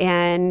mom,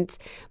 and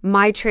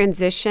my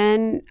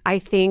transition, I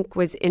think,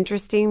 was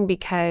interesting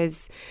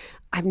because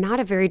I'm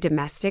not a very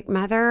domestic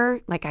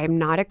mother. Like, I'm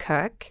not a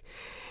cook,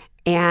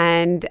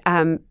 and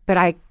but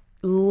I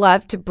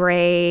love to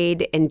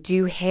braid and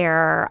do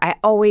hair. I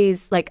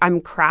always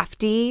I'm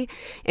crafty.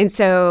 And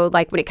so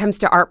when it comes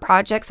to art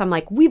projects, I'm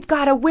like, we've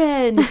got to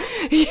win.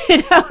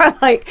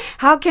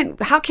 How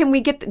can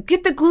we get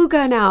the glue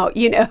gun out?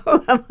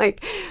 I'm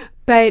like,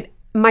 but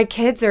my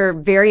kids are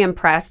very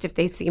impressed if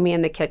they see me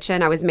in the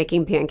kitchen. I was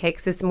making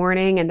pancakes this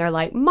morning and they're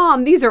like,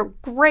 Mom, these are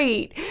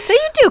great. So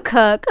you do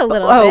cook a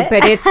little bit. Oh,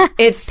 but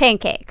it's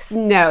pancakes.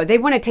 No, they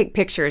want to take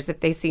pictures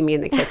if they see me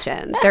in the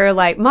kitchen. They're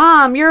like,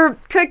 Mom, you're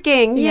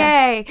cooking.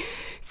 Yay.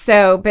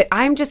 So, but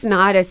I'm just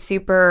not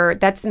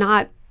that's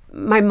not,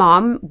 my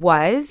mom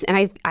was.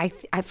 And I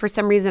for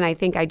some reason, I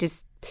think I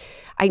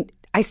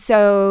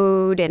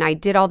sewed and I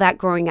did all that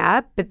growing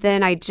up, but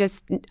then I'm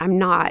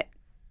not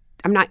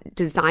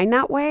designed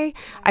that way.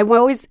 I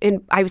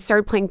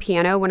started playing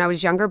piano when I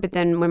was younger, but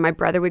then when my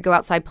brother would go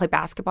outside play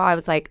basketball, I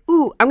was like,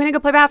 ooh, I'm going to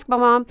go play basketball,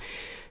 Mom.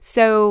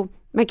 So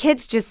my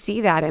kids just see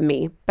that in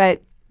me.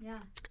 But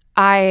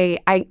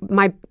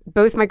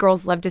both my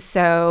girls love to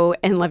sew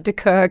and love to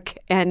cook.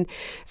 And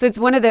so it's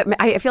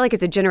I feel like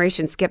it's a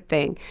generation skip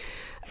thing.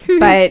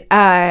 But,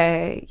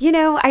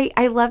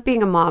 I love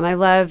being a mom. I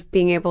love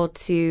being able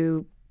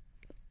to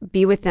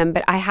be with them.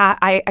 But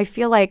I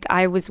feel like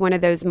I was one of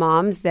those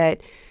moms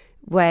that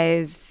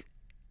was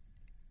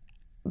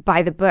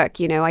by the book.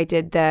 I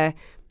did I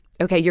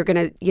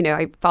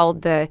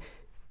followed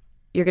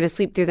you're going to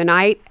sleep through the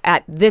night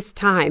at this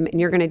time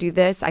and you're going to do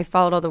this. I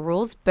followed all the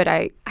rules, but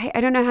I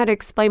don't know how to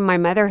explain my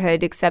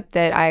motherhood except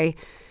that I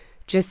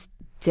just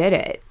did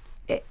it.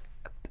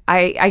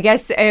 I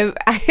guess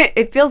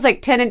it feels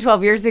like 10 and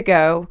 12 years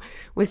ago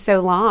was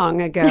so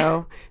long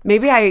ago.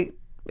 Maybe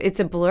it's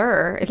a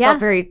blur. It felt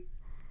very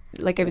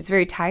I was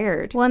very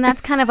tired. Well, and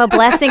that's kind of a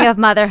blessing of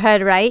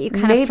motherhood, right? You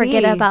kind of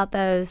forget about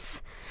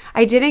those.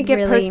 I didn't get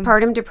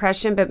postpartum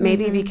depression, but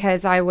maybe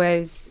because I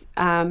was,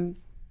 I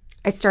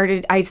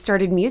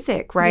started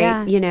music,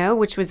 right? Yeah.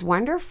 Which was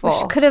wonderful.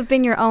 Which could have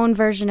been your own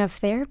version of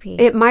therapy.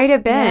 It might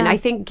have been. Yeah. I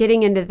think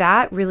getting into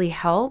that really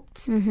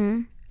helped.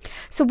 Mm-hmm.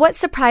 So what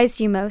surprised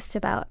you most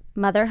about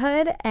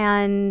motherhood,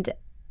 and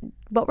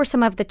what were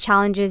some of the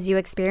challenges you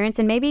experienced,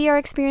 and maybe you're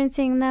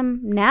experiencing them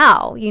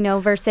now,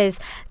 versus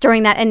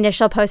during that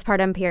initial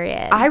postpartum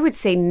period? I would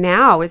say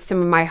now is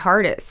some of my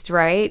hardest,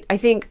 right? I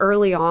think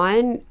early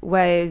on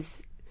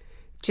was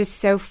just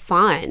so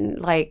fun.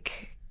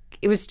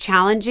 It was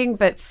challenging,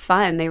 but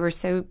fun. They were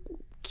so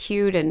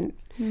cute and,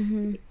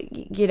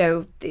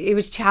 it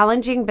was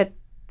challenging, but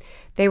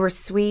they were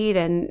sweet.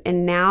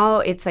 And now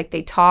it's like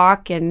they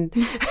talk and...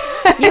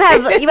 You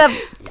have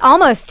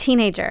almost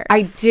teenagers.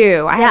 I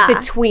do. I have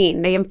the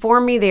tween. They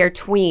inform me they are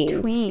tweens.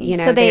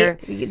 So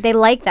they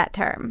like that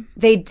term.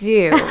 They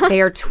do. They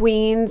are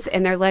tweens,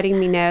 and they're letting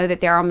me know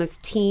that they're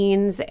almost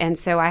teens. And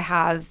so I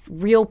have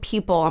real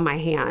people on my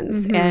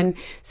hands. Mm-hmm. And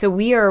so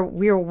we are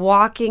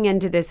walking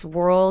into this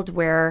world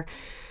where,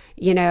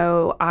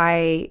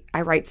 I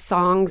write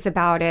songs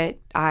about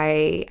it.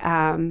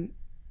 I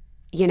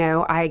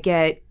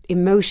get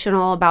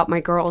emotional about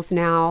my girls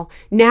now.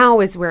 Now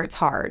is where it's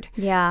hard.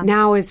 Yeah.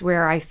 Now is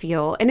where I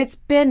feel, and it's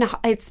been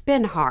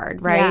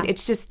hard, right? Yeah.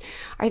 It's just,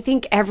 I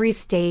think every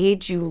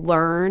stage you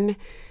learn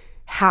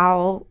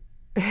how,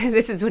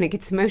 this is when it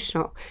gets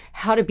emotional,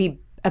 how to be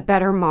a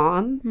better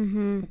mom.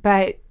 Mm-hmm.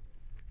 But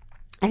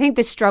I think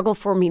the struggle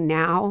for me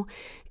now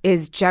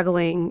is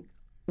juggling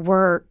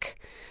work,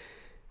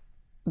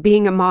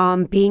 being a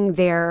mom, being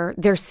there.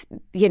 There's,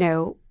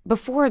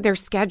 before their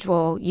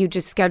schedule, you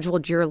just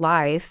scheduled your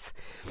life.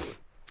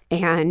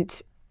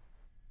 And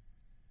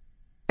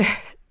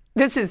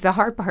this is the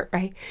hard part,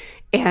 right?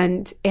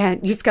 And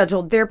you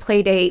scheduled their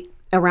play date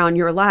around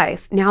your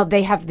life. Now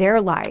they have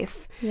their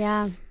life.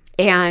 Yeah.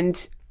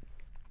 And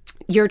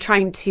you're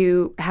trying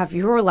to have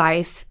your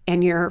life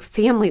and your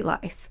family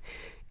life.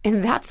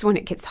 And that's when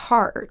it gets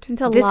hard.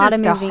 It's a lot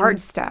of moving. This is the hard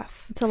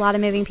stuff. It's a lot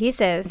of moving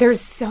pieces.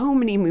 There's so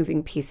many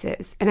moving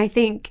pieces. And I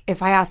think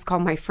if I ask all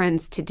my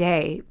friends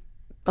today,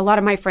 a lot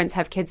of my friends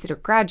have kids that are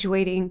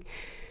graduating.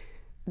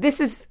 This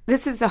is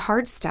the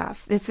hard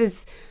stuff.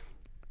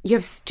 You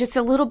have just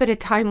a little bit of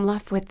time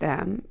left with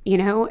them,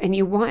 and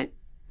you want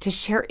to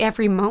share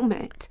every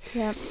moment.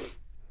 Yep.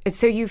 And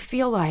so you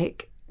feel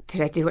like,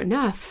 did I do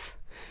enough?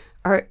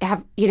 Or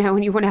and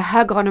you want to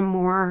hug on them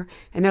more,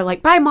 and they're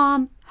like, bye,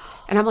 Mom.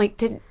 And I'm like,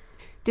 did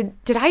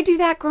I do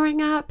that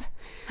growing up?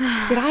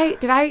 Did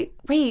I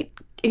wait?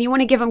 And you want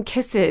to give them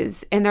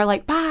kisses, and they're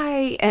like,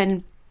 bye.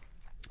 And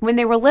when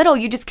they were little,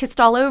 you just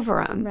kissed all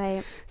over them.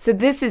 Right. So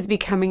this is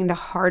becoming the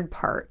hard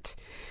part.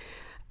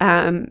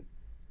 And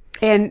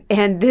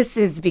this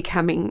is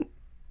becoming,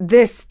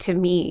 this to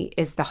me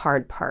is the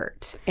hard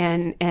part.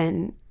 And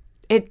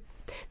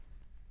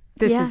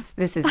this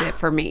is it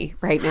for me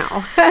right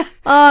now.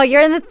 Oh,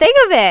 you're in the thick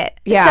of it.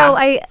 Yeah.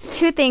 So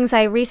two things.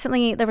 There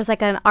was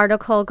an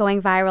article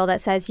going viral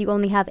that says you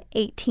only have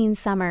 18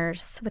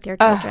 summers with your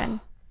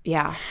children.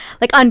 Yeah.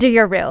 Under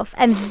your roof.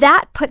 And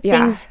that put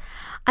things,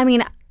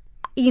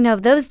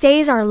 those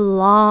days are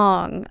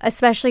long,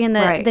 especially in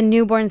the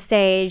newborn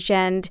stage.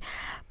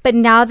 But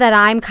now that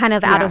I'm kind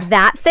of out Yeah. of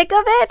that thick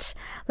of it,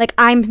 like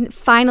I'm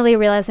finally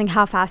realizing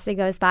how fast it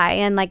goes by.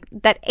 And like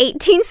that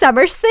 18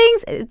 summers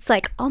things, it's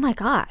like, oh my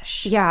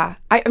gosh. Yeah.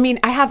 I mean,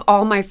 I have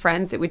all my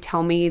friends that would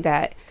tell me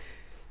that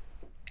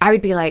I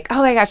would be like,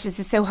 oh my gosh, this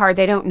is so hard.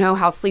 They don't know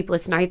how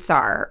sleepless nights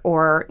are.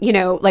 Or, you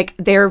know, like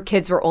their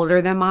kids were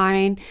older than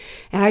mine.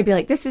 And I'd be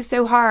like, this is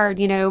so hard,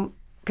 you know,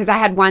 because I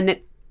had one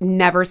that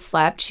never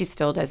slept. She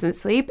still doesn't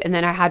sleep. And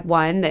then I had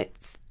one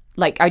that's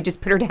like, I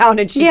just put her down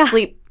and she'd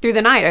sleep through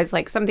the night. I was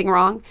like, something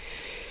wrong.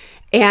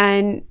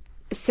 And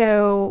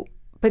so,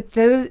 but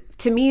those,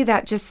 to me,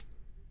 that just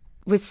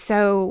was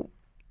so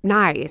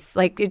nice.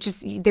 Like it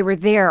just, they were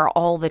there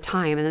all the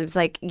time. And it was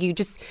like, you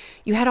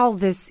had all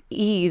this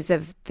ease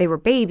of, they were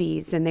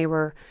babies and it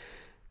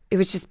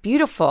was just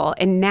beautiful.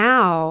 And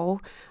now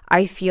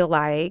I feel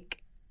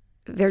like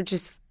they're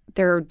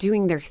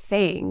doing their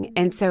thing.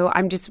 And so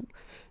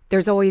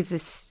there's always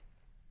this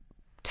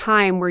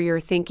time where you're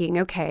thinking,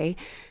 okay,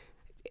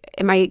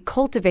 am I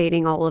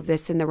cultivating all of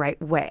this in the right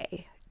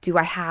way? Do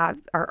I have,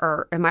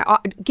 or am I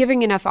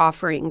giving enough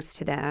offerings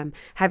to them?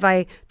 Have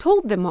I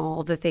told them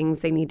all the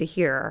things they need to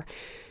hear?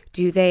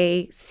 Do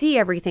they see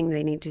everything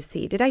they need to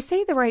see? Did I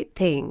say the right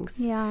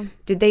things? Yeah.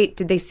 Did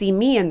they see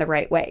me in the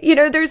right way? You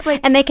know, there's like,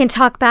 And they can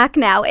talk back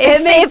now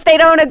if they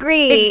don't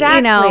agree. exactly,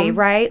 you know.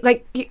 right?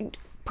 Like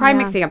prime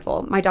Yeah.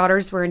 example, my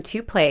daughters were in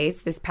 2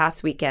 plays this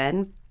past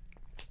weekend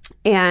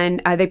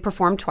and they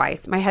performed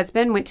twice. My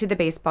husband went to the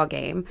baseball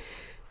game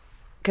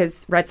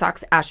because Red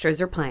Sox Astros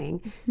are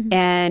playing,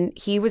 and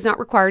he was not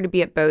required to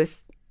be at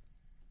both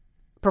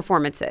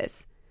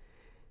performances.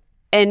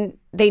 And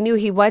they knew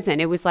he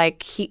wasn't. It was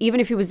like, even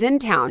if he was in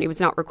town, he was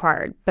not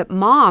required. But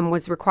Mom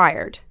was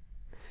required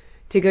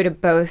to go to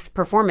both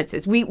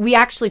performances. We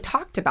actually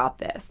talked about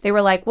this. They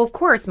were like, well, of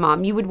course,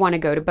 Mom, you would want to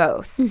go to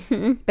both.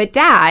 But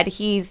Dad,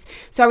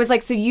 so I was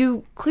like, so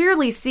you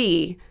clearly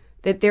see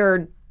that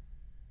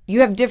you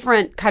have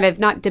different kind of,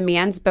 not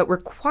demands, but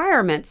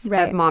requirements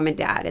of Mom and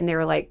Dad. And they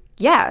were like,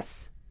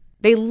 yes.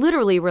 They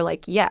literally were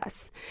like,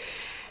 yes.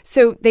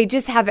 So they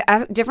just have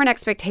different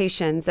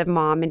expectations of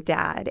Mom and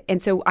Dad.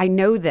 And so I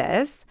know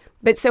this,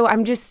 but so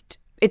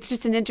it's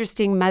just an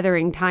interesting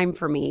mothering time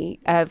for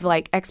me of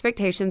like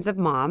expectations of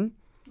Mom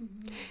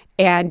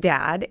and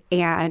Dad,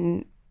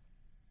 and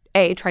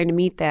A, trying to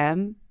meet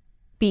them,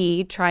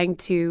 B, trying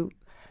to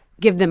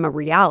give them a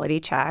reality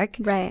check,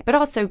 Right. but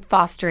also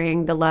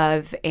fostering the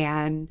love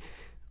and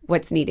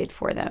what's needed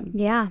for them.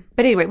 Yeah.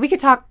 But anyway, we could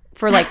talk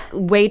for like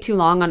way too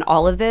long on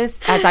all of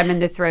this as I'm in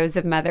the throes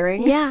of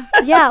mothering. Yeah.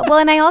 Yeah. Well,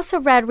 and I also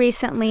read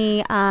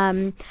recently,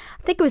 I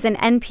think it was an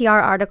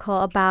NPR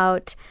article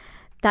about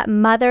that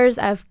mothers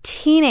of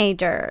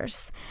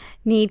teenagers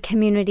need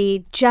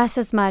community just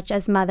as much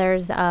as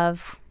mothers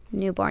of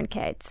newborn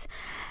kids.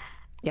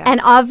 Yes.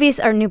 And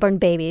or newborn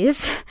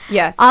babies.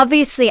 Yes.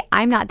 Obviously,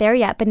 I'm not there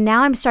yet, but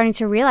now I'm starting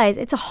to realize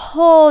it's a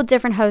whole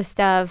different host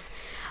of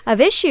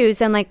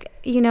issues. And like,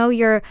 you know,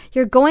 you're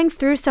going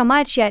through so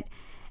much, yet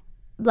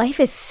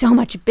life is so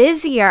much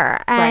busier.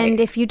 And Right.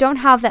 if you don't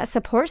have that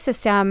support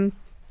system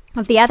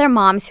of the other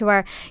moms who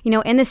are, you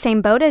know, in the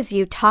same boat as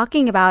you,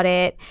 talking about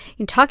it,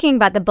 talking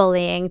about the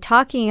bullying,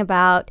 talking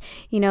about,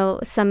 you know,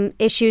 some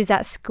issues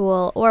at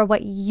school or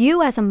what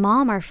you as a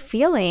mom are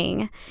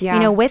feeling, Yeah. you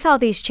know, with all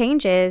these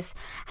changes.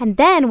 And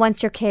then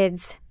once your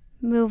kids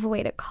move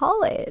away to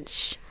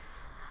college,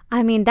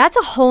 I mean, that's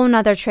a whole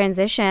nother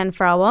transition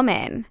for a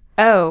woman.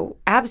 Oh,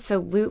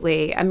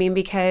 absolutely. I mean,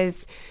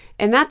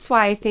 and that's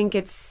why I think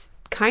it's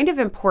kind of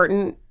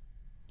important.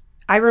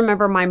 I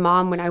remember my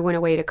mom, when I went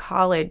away to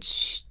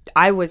college,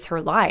 I was her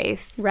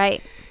life.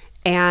 Right.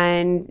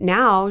 And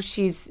now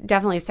she's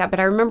definitely a step. But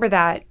I remember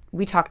that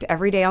we talked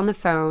every day on the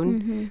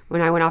phone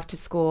when I went off to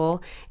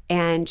school.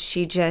 And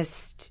she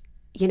just,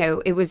 you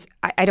know, it was,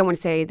 I don't want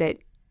to say that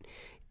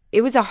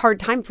it was a hard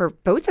time for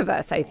both of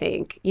us, I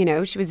think. You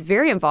know, she was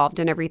very involved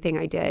in everything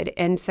I did.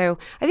 And so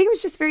I think it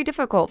was just very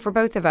difficult for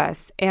both of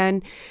us.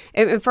 And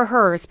for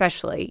her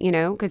especially, you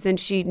know, because then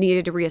she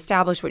needed to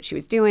reestablish what she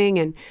was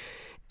doing.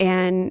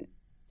 And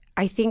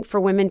I think for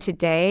women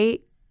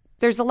today,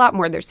 there's a lot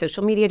more. There's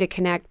social media to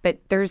connect, but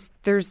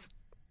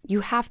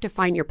you have to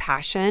find your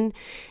passion,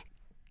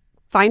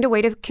 find a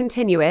way to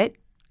continue it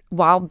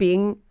while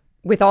being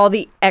with all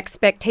the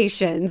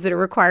expectations that are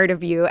required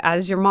of you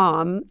as your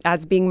mom,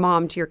 as being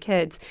mom to your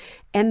kids,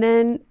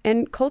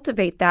 and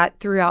cultivate that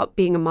throughout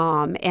being a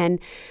mom. And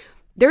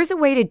there's a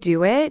way to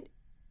do it.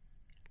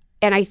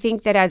 And I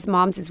think that as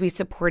moms, as we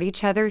support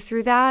each other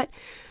through that,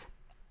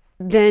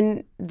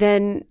 then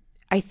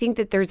I think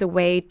that there's a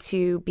way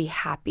to be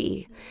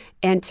happy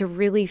and to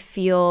really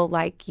feel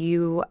like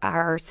you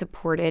are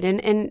supported.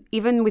 And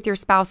even with your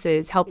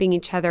spouses, helping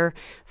each other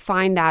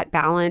find that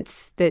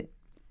balance, that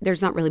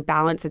there's not really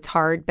balance, it's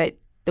hard, but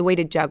the way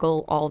to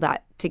juggle all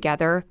that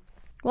together.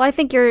 Well, I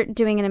think you're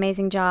doing an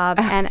amazing job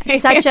and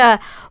such a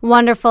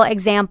wonderful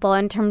example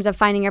in terms of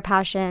finding your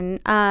passion.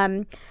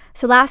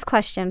 So last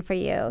question for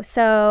you.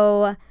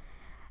 So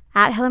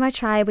At Hello My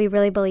Tribe, we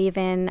really believe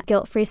in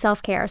guilt-free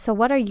self-care. So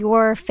what are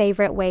your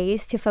favorite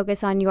ways to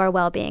focus on your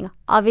well-being?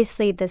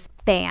 Obviously, this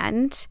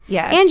band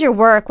and your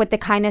work with the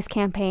kindness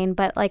campaign,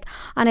 but like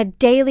on a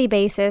daily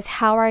basis,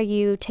 how are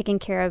you taking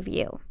care of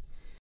you?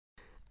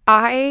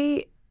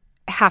 I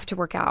have to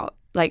work out.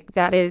 Like,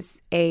 that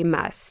is a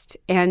must.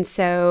 And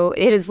so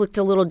it has looked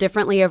a little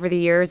differently over the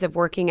years of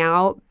working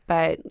out.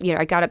 But,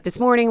 I got up this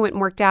morning, went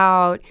and worked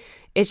out.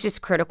 It's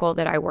just critical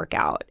that I work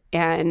out.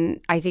 And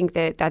I think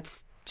that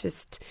that's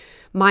just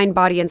mind,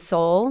 body, and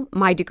soul.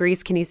 My degree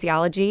is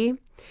kinesiology.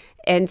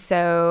 And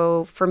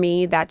so for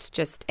me, that's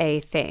just a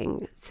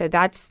thing. So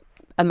that's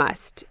a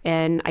must.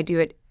 And I do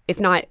it. If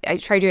not, I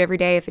try to do it every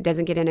day. If it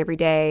doesn't get in every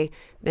day,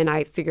 then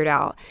I figure it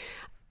out.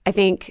 I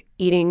think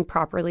eating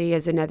properly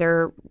is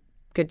another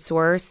good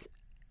source.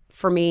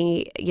 For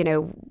me,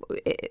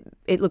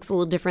 it looks a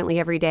little differently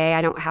every day.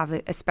 I don't have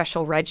a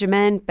special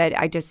regimen, but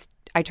I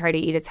try to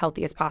eat as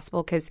healthy as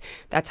possible because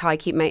that's how I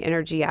keep my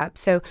energy up.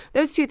 So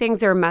those two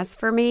things are a must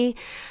for me.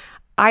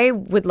 I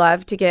would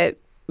love to get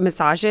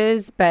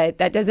massages, but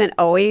that doesn't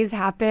always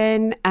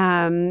happen.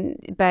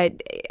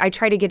 But I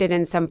try to get it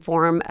in some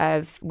form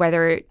of,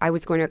 whether I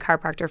was going to a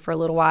chiropractor for a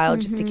little while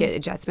just to get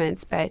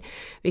adjustments, but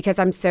because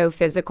I'm so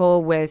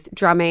physical with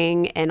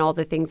drumming and all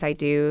the things I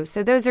do.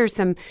 So those are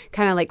some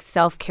kind of like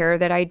self-care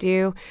that I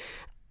do.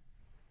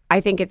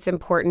 I think it's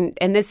important,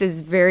 and this is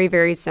very,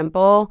 very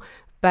simple,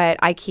 but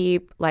I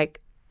keep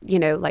like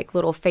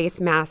little face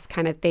mask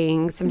kind of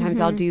things. Sometimes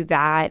I'll do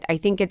that. I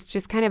think it's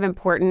just kind of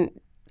important.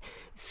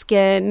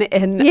 Skin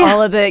and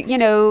all of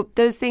the,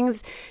 those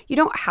things. You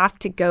don't have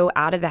to go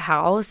out of the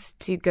house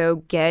to go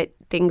get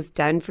things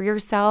done for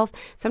yourself.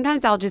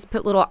 Sometimes I'll just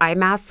put little eye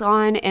masks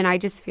on and I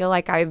just feel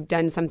like I've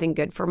done something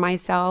good for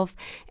myself,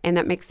 and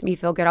that makes me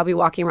feel good. I'll be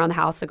walking around the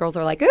house. The girls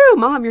are like, "Oh,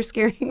 Mom, you're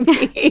scaring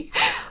me."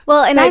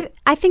 Well, and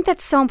I think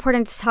that's so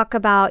important to talk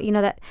about,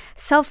 that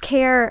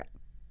self-care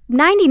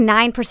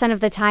 99%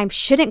 of the time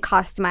shouldn't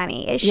cost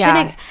money. It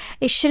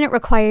shouldn't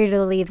require you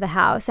to leave the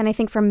house. And I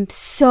think for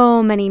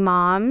so many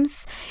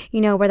moms,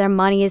 where their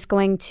money is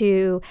going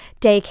to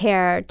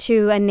daycare,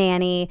 to a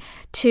nanny,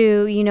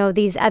 to,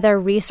 these other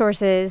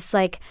resources,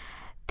 like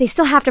they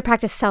still have to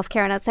practice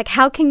self-care. And it's like,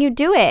 how can you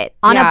do it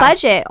on a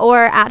budget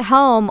or at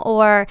home,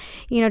 or,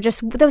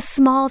 just those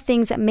small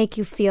things that make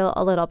you feel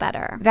a little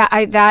better.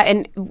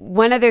 And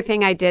one other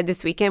thing I did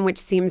this weekend, which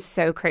seems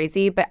so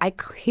crazy, but I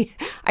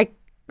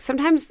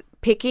sometimes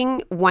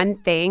picking one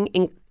thing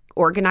and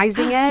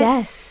organizing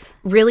it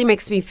really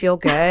makes me feel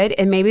good.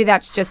 And maybe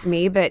that's just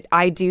me, but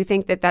I do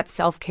think that that's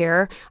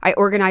self-care. I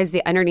organized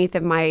the underneath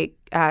of my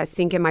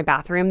sink in my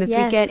bathroom this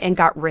weekend and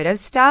got rid of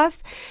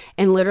stuff,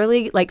 and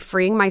literally like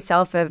freeing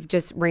myself of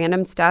just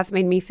random stuff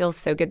made me feel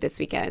so good this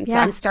weekend. So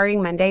I'm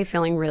starting Monday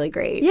feeling really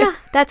great. Yeah,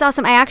 that's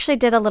awesome. I actually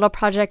did a little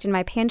project in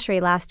my pantry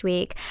last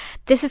week.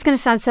 This is going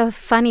to sound so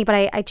funny, but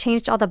I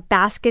changed all the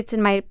baskets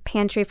in my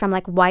pantry from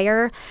like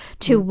wire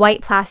to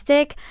white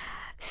plastic.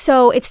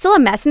 So it's still a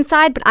mess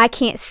inside, but I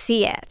can't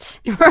see it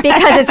because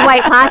it's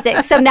white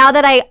plastic. So now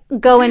that I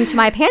go into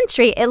my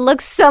pantry, it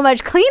looks so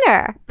much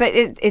cleaner. But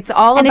it's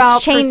all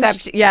about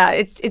perception. Yeah,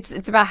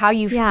 it's about how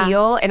you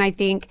feel. And I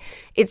think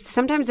it's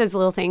sometimes those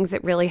little things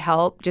that really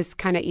help just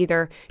kind of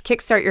either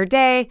kickstart your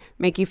day,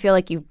 make you feel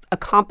like you've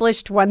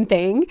accomplished one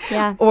thing,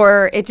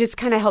 or it just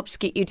kind of helps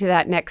get you to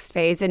that next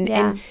phase.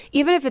 And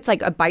even if it's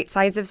like a bite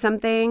size of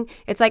something,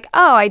 it's like,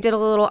 oh, I did a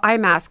little eye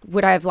mask.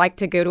 Would I have liked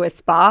to go to a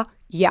spa?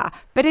 Yeah,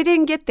 but it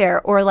didn't get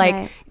there. Or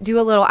like do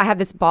a little, I have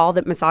this ball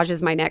that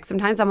massages my neck.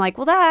 Sometimes I'm like,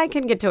 well, that I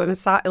can get to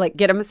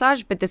get a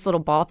massage, but this little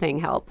ball thing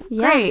helped.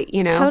 Yeah, great,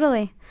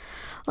 Totally.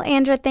 Well,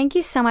 Andrea, thank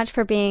you so much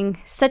for being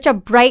such a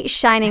bright,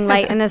 shining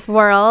light in this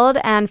world,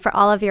 and for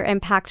all of your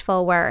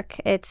impactful work.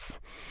 It's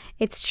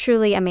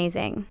truly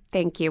amazing.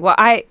 Thank you. Well,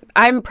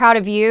 I'm proud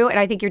of you, and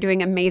I think you're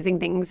doing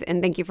amazing things,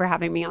 and thank you for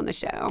having me on the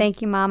show.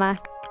 Thank you, Mama.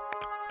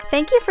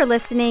 Thank you for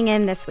listening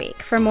in this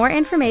week. For more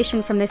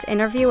information from this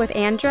interview with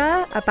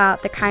Andrea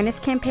about the Kindness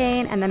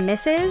Campaign and the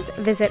Misses,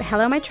 visit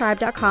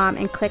hellomytribe.com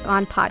and click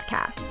on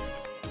podcasts.